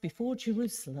lies before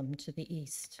Jerusalem to the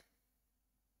east."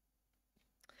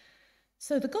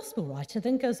 So the gospel writer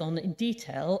then goes on in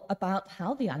detail about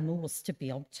how the animal was to be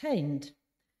obtained.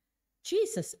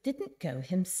 Jesus didn't go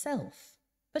himself,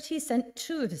 but he sent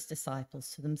two of his disciples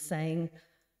to them, saying,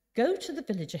 "Go to the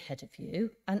village ahead of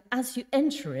you, and as you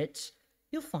enter it,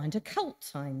 you'll find a colt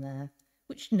tying there,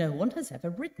 which no one has ever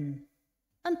ridden.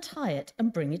 Untie it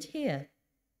and bring it here.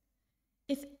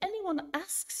 If anyone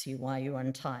asks you why you're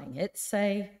untying it,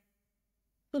 say,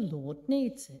 'The Lord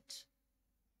needs it.'"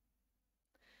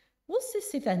 Was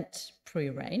this event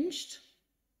prearranged,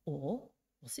 or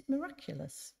was it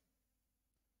miraculous?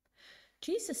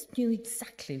 Jesus knew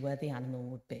exactly where the animal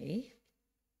would be.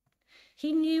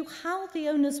 He knew how the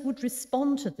owners would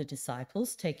respond to the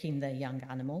disciples taking their young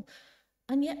animal,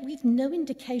 and yet we've no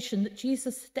indication that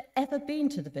Jesus had ever been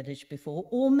to the village before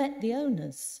or met the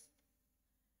owners.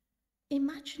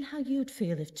 Imagine how you'd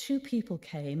feel if two people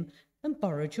came and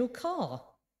borrowed your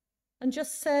car and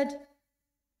just said,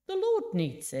 "The Lord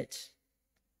needs it."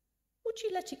 Would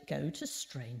you let it go to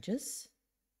strangers?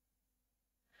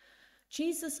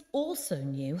 Jesus also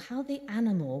knew how the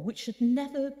animal, which had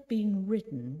never been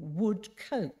ridden, would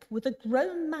cope with a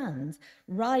grown man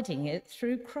riding it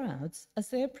through crowds as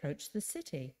they approached the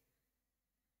city.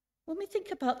 When we think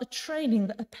about the training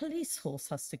that a police horse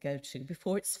has to go to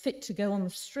before it's fit to go on the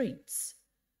streets,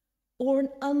 or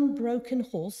an unbroken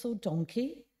horse or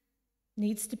donkey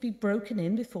needs to be broken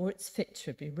in before it's fit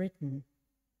to be ridden,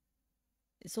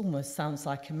 it almost sounds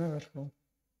like a miracle.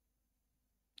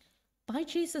 By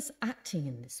Jesus acting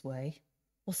in this way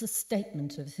was a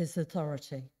statement of his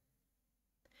authority.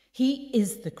 He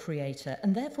is the creator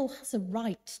and therefore has a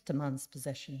right to man's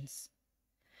possessions.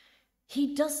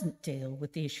 He doesn't deal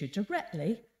with the issue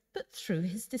directly, but through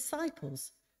his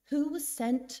disciples, who were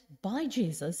sent by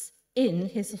Jesus in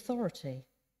his authority.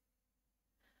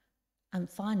 And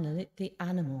finally, the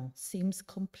animal seems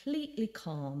completely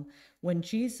calm with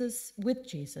Jesus,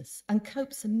 and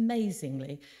copes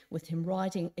amazingly with him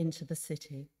riding into the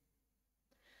city.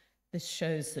 This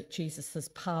shows that Jesus has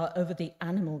power over the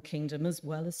animal kingdom as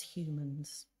well as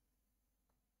humans.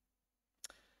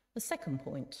 The second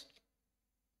point,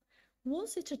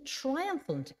 was it a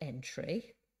triumphant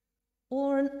entry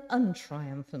or an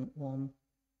untriumphant one?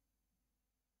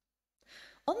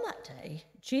 On that day,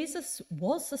 Jesus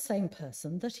was the same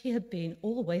person that he had been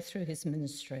all the way through his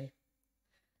ministry.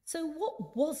 So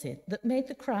what was it that made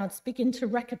the crowds begin to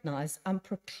recognize and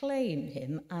proclaim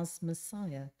him as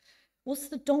Messiah? Was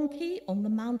the donkey on the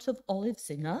Mount of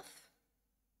Olives enough?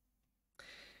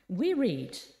 We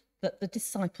read that the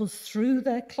disciples threw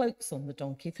their cloaks on the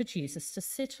donkey for Jesus to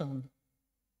sit on,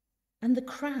 and the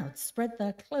crowd spread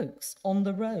their cloaks on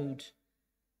the road.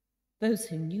 Those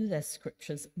who knew their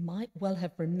scriptures might well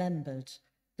have remembered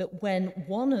that when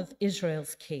one of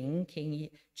Israel's King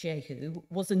Jehu,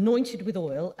 was anointed with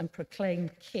oil and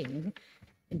proclaimed king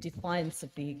in defiance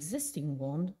of the existing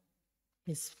one,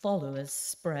 his followers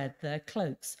spread their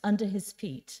cloaks under his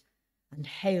feet and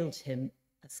hailed him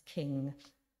as king.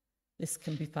 This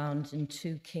can be found in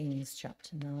 2 Kings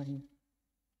chapter 9.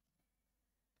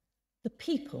 The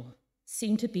people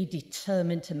seemed to be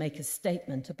determined to make a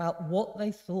statement about what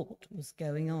they thought was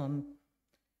going on.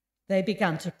 They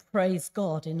began to praise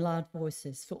God in loud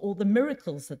voices for all the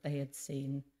miracles that they had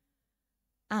seen.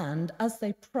 And as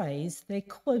they praised, they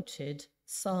quoted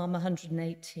Psalm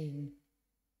 118.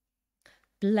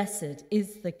 Blessed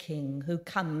is the King who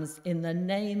comes in the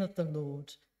name of the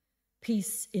Lord,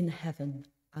 peace in heaven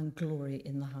and glory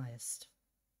in the highest.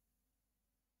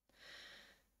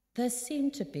 There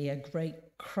seemed to be a great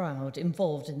crowd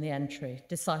involved in the entry,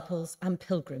 disciples and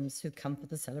pilgrims who come for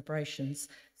the celebrations,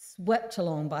 swept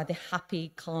along by the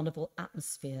happy carnival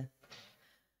atmosphere.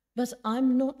 But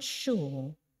I'm not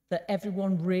sure that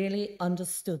everyone really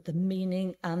understood the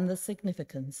meaning and the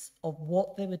significance of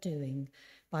what they were doing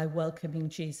by welcoming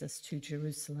Jesus to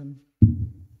Jerusalem.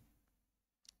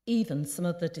 Even some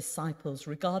of the disciples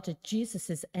regarded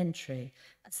Jesus' entry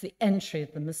as the entry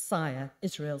of the Messiah,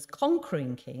 Israel's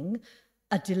conquering king,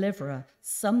 a deliverer,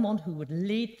 someone who would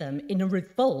lead them in a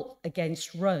revolt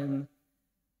against Rome.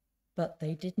 But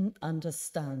they didn't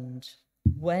understand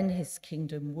when his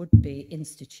kingdom would be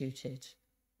instituted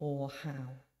or how.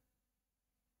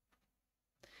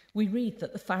 We read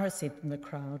that the Pharisees in the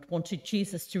crowd wanted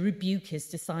Jesus to rebuke his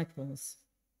disciples.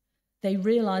 They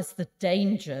realized the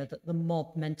danger that the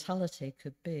mob mentality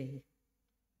could be.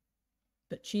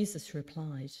 But Jesus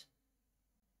replied,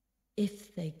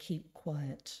 if they keep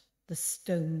quiet, the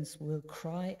stones will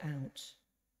cry out.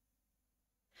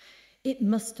 It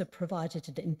must have provided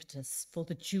an impetus for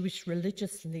the Jewish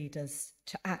religious leaders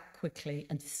to act quickly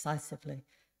and decisively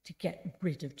to get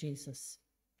rid of Jesus.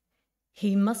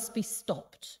 He must be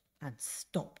stopped, and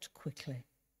stopped quickly.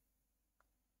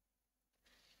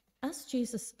 As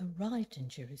Jesus arrived in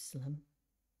Jerusalem,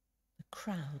 the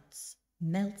crowds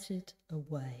melted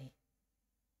away.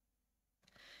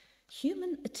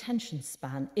 Human attention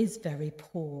span is very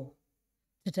poor.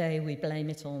 Today we blame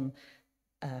it on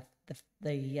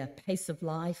the pace of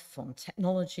life, on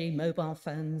technology, mobile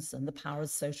phones, and the power of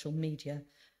social media.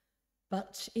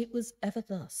 But it was ever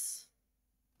thus.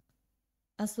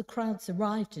 As the crowds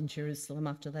arrived in Jerusalem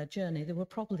after their journey, they were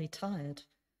probably tired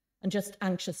and just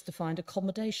anxious to find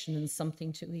accommodation and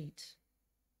something to eat.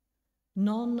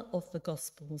 None of the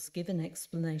Gospels give an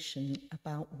explanation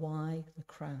about why the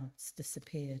crowds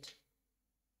disappeared.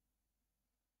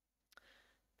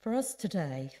 For us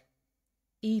today,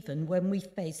 even when we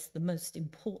face the most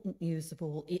important news of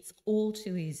all, it's all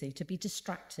too easy to be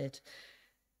distracted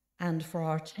and for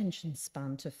our attention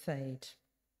span to fade.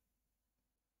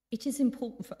 It is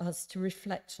important for us to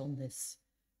reflect on this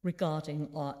regarding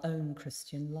our own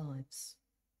Christian lives.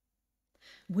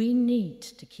 We need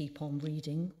to keep on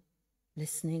reading,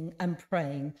 listening, and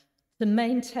praying to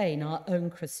maintain our own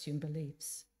Christian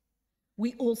beliefs.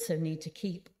 We also need to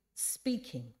keep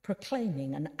speaking,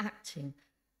 proclaiming, and acting,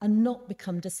 and not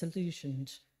become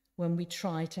disillusioned when we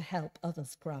try to help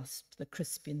others grasp the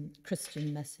Christian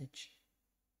message.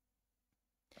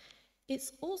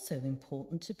 It's also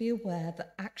important to be aware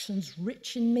that actions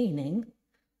rich in meaning,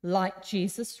 like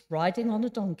Jesus riding on a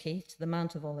donkey to the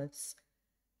Mount of Olives,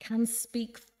 can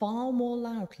speak far more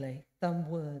loudly than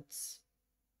words.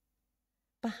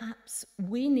 Perhaps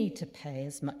we need to pay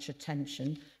as much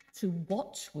attention to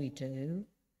what we do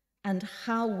and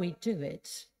how we do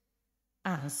it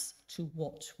as to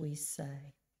what we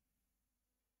say.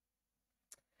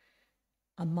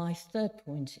 And my third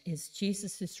point is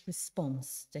Jesus'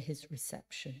 response to his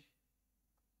reception.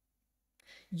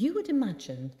 You would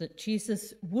imagine that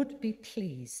Jesus would be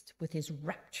pleased with his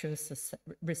rapturous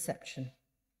reception,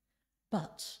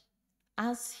 but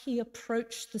as he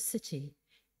approached the city,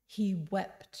 he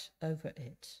wept over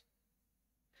it.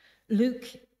 Luke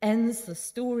ends the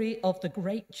story of the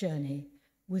great journey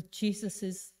with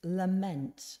Jesus'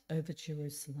 lament over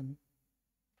Jerusalem.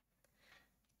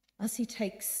 As he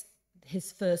takes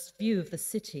his first view of the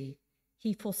city,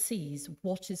 he foresees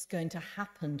what is going to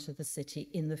happen to the city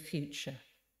in the future.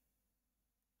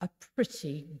 A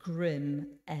pretty grim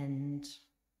end.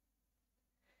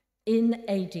 In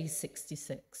AD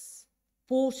 66,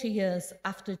 40 years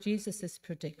after Jesus'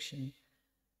 prediction,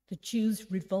 the Jews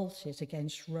revolted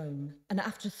against Rome, and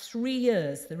after 3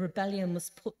 years, the rebellion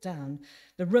was put down.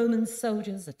 The Roman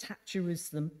soldiers attacked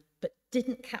Jerusalem, but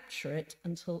didn't capture it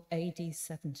until AD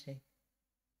 70.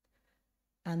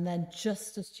 And then,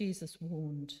 just as Jesus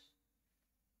warned,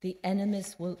 the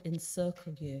enemies will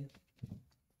encircle you,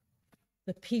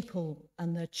 the people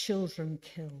and their children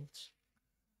killed,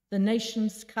 the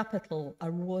nation's capital, a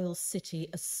royal city,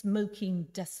 a smoking,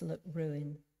 desolate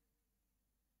ruin.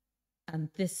 And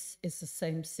this is the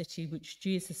same city which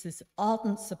Jesus'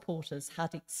 ardent supporters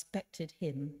had expected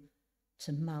him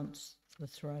to mount the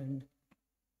throne.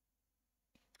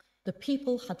 The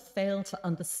people had failed to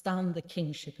understand the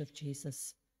kingship of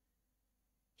Jesus.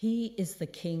 He is the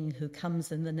king who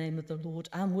comes in the name of the Lord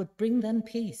and would bring them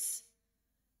peace.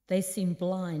 They seem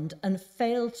blind and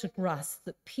fail to grasp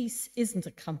that peace isn't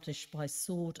accomplished by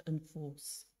sword and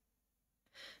force.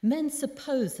 Men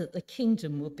suppose that the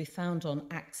kingdom will be found on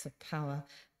acts of power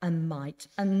and might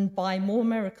and by more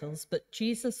miracles, but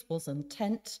Jesus was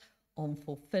intent on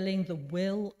fulfilling the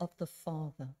will of the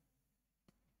Father.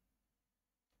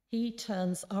 He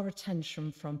turns our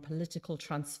attention from political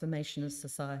transformation of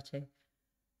society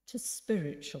to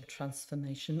spiritual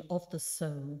transformation of the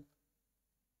soul.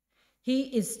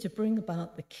 He is to bring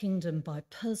about the kingdom by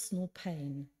personal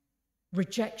pain,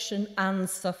 rejection and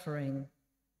suffering,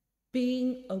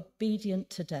 being obedient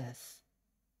to death,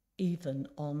 even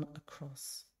on a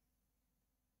cross.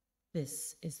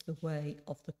 This is the way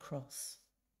of the cross.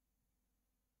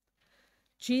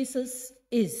 Jesus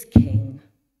is king,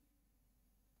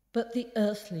 but the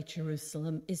earthly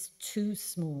Jerusalem is too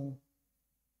small.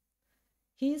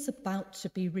 He is about to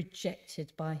be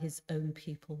rejected by his own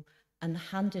people and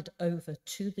handed over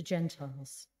to the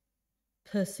Gentiles,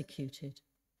 persecuted,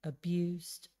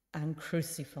 abused, and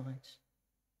crucified.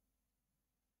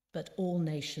 But all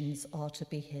nations are to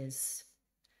be his.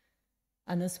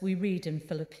 And as we read in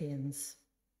Philippians,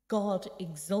 God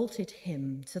exalted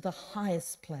him to the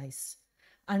highest place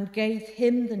and gave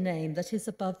him the name that is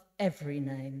above every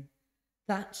name,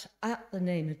 that at the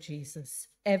name of Jesus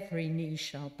every knee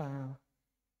shall bow,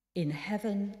 in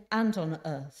heaven and on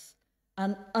earth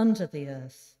and under the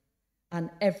earth, and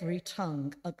every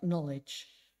tongue acknowledge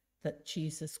that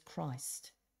Jesus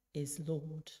Christ is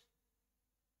Lord.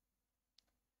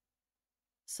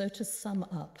 So to sum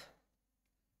up,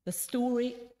 the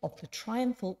story of the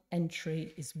triumphal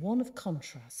entry is one of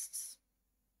contrasts.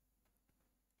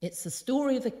 It's the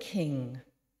story of a king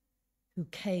who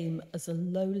came as a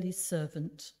lowly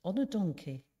servant on a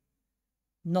donkey,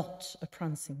 not a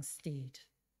prancing steed.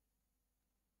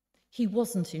 He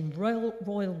wasn't in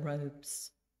royal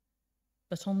robes,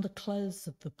 but on the clothes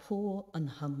of the poor and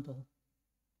humble.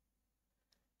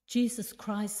 Jesus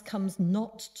Christ comes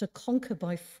not to conquer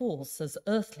by force as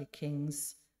earthly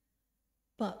kings,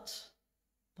 but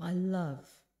by love,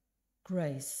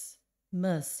 grace,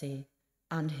 mercy,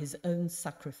 and his own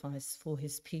sacrifice for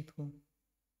his people.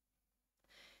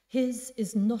 His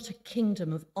is not a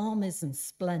kingdom of armies and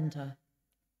splendor,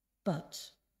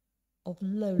 but of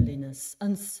lowliness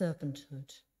and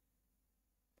servanthood.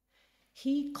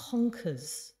 He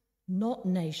conquers not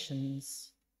nations,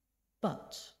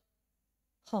 but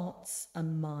hearts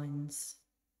and minds.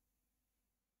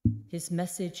 His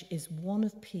message is one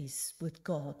of peace with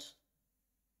God,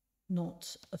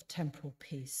 not of temporal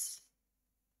peace.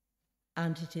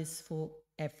 And it is for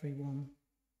everyone.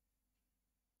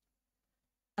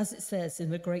 As it says in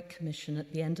the Great Commission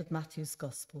at the end of Matthew's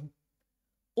Gospel,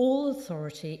 all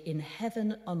authority in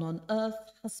heaven and on earth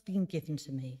has been given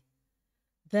to me.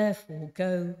 Therefore,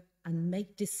 go and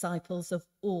make disciples of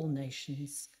all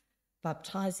nations,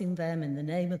 baptizing them in the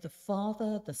name of the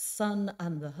Father, the Son,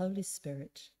 and the Holy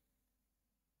Spirit.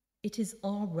 It is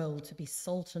our role to be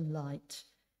salt and light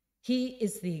He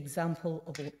is the example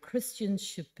of what Christians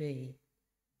should be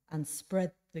and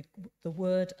spread the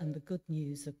word and the good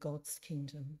news of God's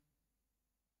kingdom.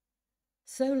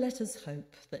 So let us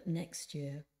hope that next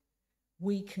year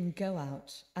we can go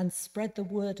out and spread the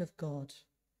word of God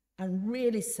and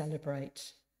really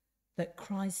celebrate that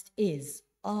Christ is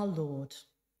our Lord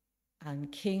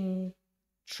and King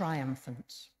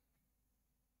triumphant.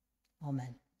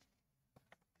 Amen.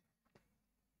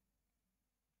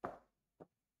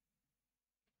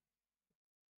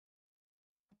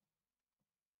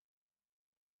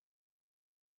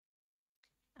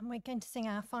 And we're going to sing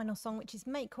our final song, which is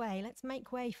Make Way. Let's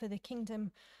make way for the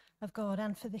kingdom of God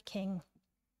and for the King.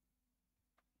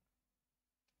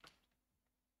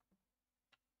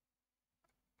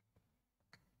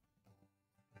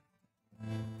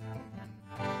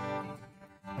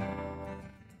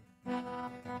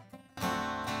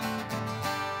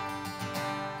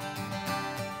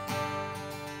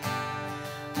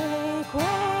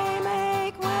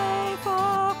 Make way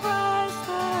for Christ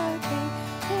the King.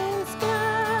 In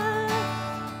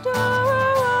splendor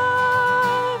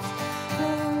arrives,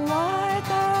 bring wide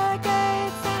the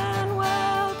gates and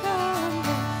welcome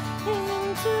him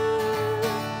into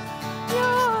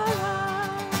your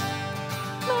life.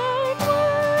 Make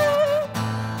way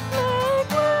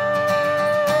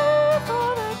for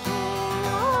the King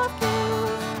of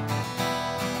Kings.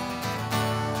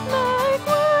 Make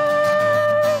way,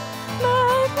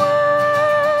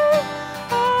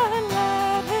 and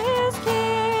let his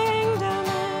kingdom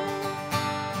in.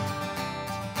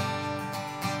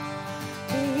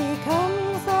 He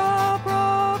comes the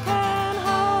broken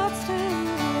hearts to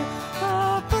heal,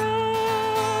 the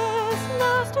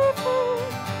prisoners to free.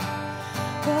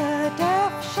 The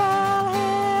deaf shall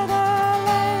hear, the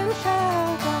lame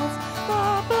shall dance, the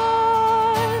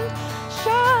blind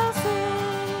shall see.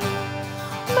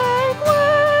 Make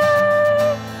way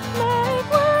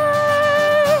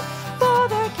for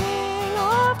the King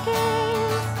of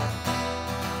Kings.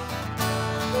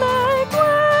 Make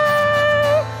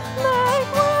way,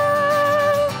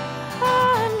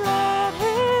 and let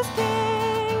his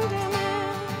kingdom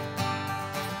in.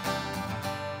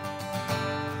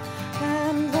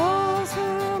 And those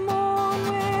who mourn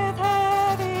with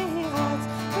heavy hearts,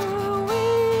 who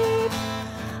weep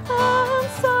and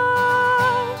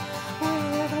sigh,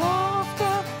 with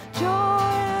laughter,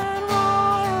 joy, and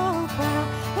royal crown,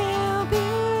 he'll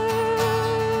beautify.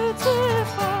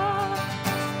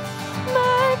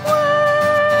 Make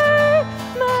way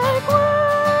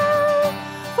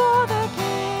for the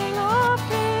King of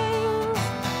Kings.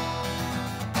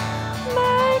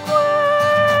 Make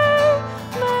way,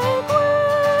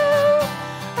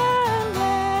 and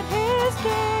let his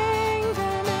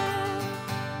kingdom in.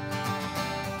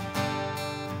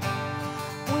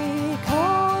 We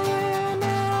call you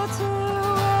now to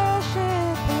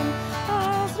worship him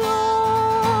as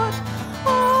Lord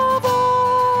of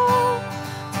all,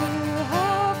 to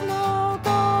have no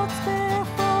gods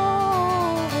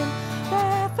before him,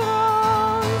 their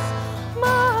thrones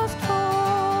must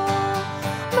fall.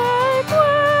 Make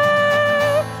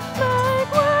way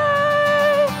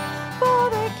for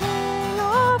the King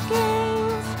of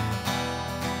Kings.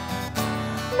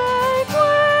 Make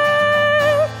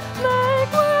way,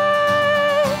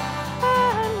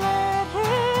 and let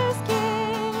his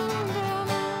kingdom in.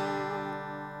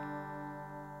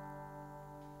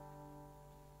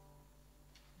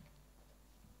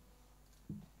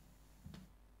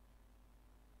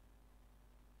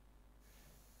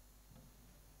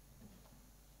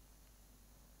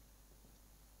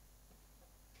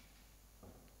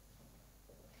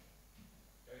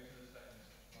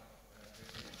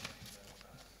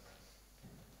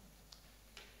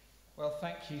 Well,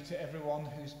 thank you to everyone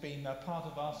who's been part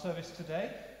of our service today,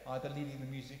 either leading the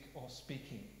music or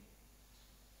speaking.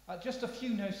 Just a few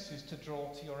notices to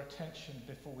draw to your attention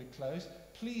before we close.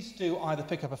 Please do either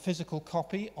pick up a physical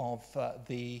copy of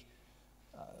the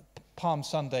Palm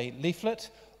Sunday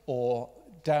leaflet or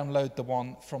download the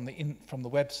one from the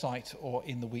website or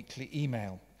in the weekly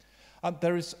email.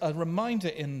 There is a reminder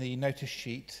in the notice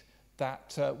sheet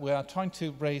that we are trying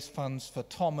to raise funds for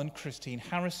Tom and Christine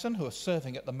Harrison, who are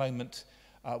serving at the moment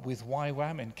with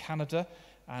YWAM in Canada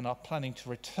and are planning to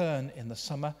return in the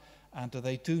summer, and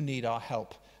they do need our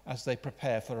help as they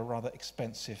prepare for a rather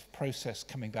expensive process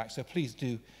coming back. So please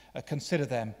do consider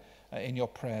them in your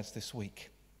prayers this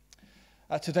week.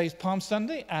 Today's Palm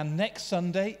Sunday, and next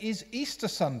Sunday is Easter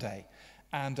Sunday.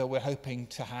 And we're planning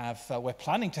to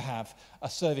have a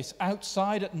service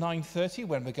outside at 9:30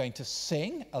 when we're going to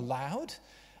sing aloud.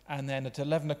 And then at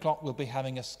 11 o'clock, we'll be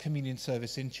having a communion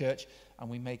service in church. And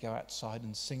we may go outside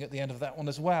and sing at the end of that one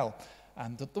as well.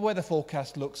 and the weather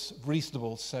forecast looks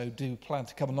reasonable, so do plan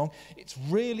to come along. It's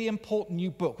really important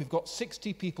you book. We've got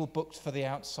 60 people booked for the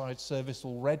outside service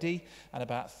already and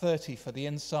about 30 for the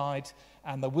inside,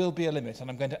 and there will be a limit, and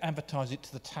I'm going to advertise it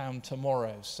to the town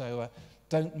tomorrow, so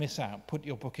don't miss out. Put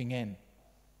your booking in.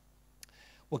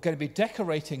 We're going to be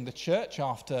decorating the church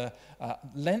after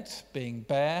Lent, being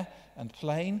bare and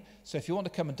plain. So if you want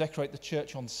to come and decorate the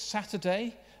church on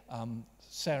Saturday,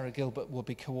 Sarah Gilbert will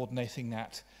be coordinating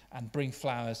that and bring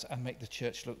flowers and make the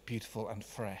church look beautiful and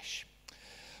fresh.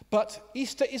 But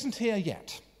Easter isn't here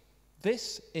yet.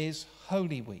 This is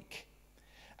Holy Week.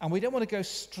 And we don't want to go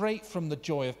straight from the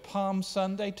joy of Palm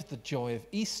Sunday to the joy of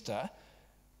Easter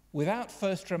without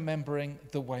first remembering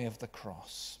the way of the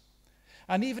cross.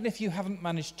 And even if you haven't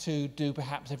managed to do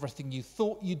perhaps everything you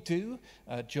thought you'd do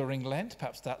during Lent,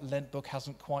 perhaps that Lent book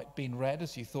hasn't quite been read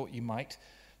as you thought you might,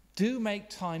 do make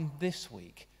time this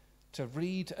week to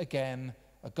read again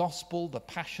a gospel, the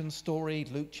Passion story,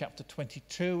 Luke chapter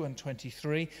 22 and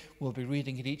 23. We'll be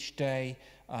reading it each day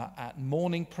at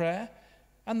morning prayer.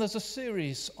 And there's a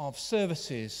series of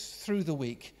services through the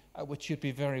week at which you'd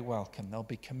be very welcome. There'll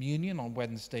be communion on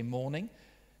Wednesday morning,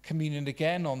 communion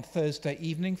again on Thursday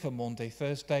evening for Maundy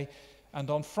Thursday, and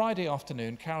on Friday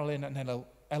afternoon, Carolyn and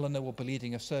Eleanor will be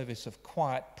leading a service of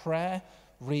quiet prayer,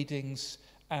 readings,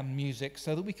 and music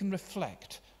so that we can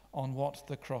reflect on what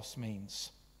the cross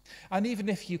means. And even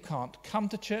if you can't come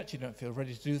to church, you don't feel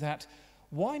ready to do that,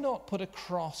 why not put a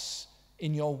cross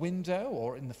in your window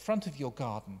or in the front of your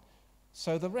garden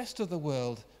so the rest of the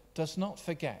world does not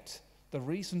forget the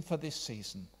reason for this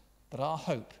season, that our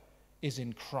hope is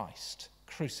in Christ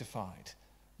crucified.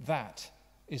 That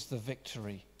is the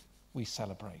victory we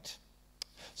celebrate.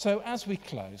 So as we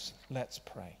close, let's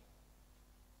pray.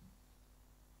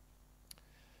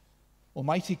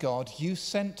 Almighty God, you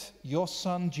sent your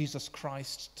Son, Jesus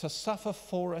Christ, to suffer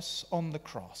for us on the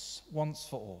cross once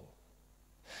for all.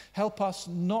 Help us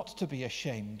not to be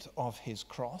ashamed of his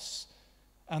cross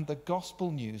and the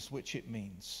gospel news which it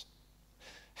means.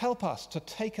 Help us to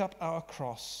take up our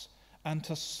cross and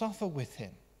to suffer with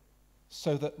him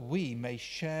so that we may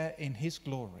share in his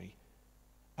glory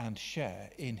and share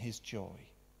in his joy.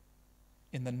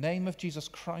 In the name of Jesus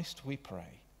Christ we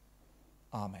pray.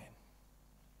 Amen.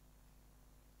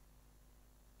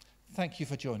 Thank you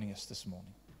for joining us this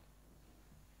morning.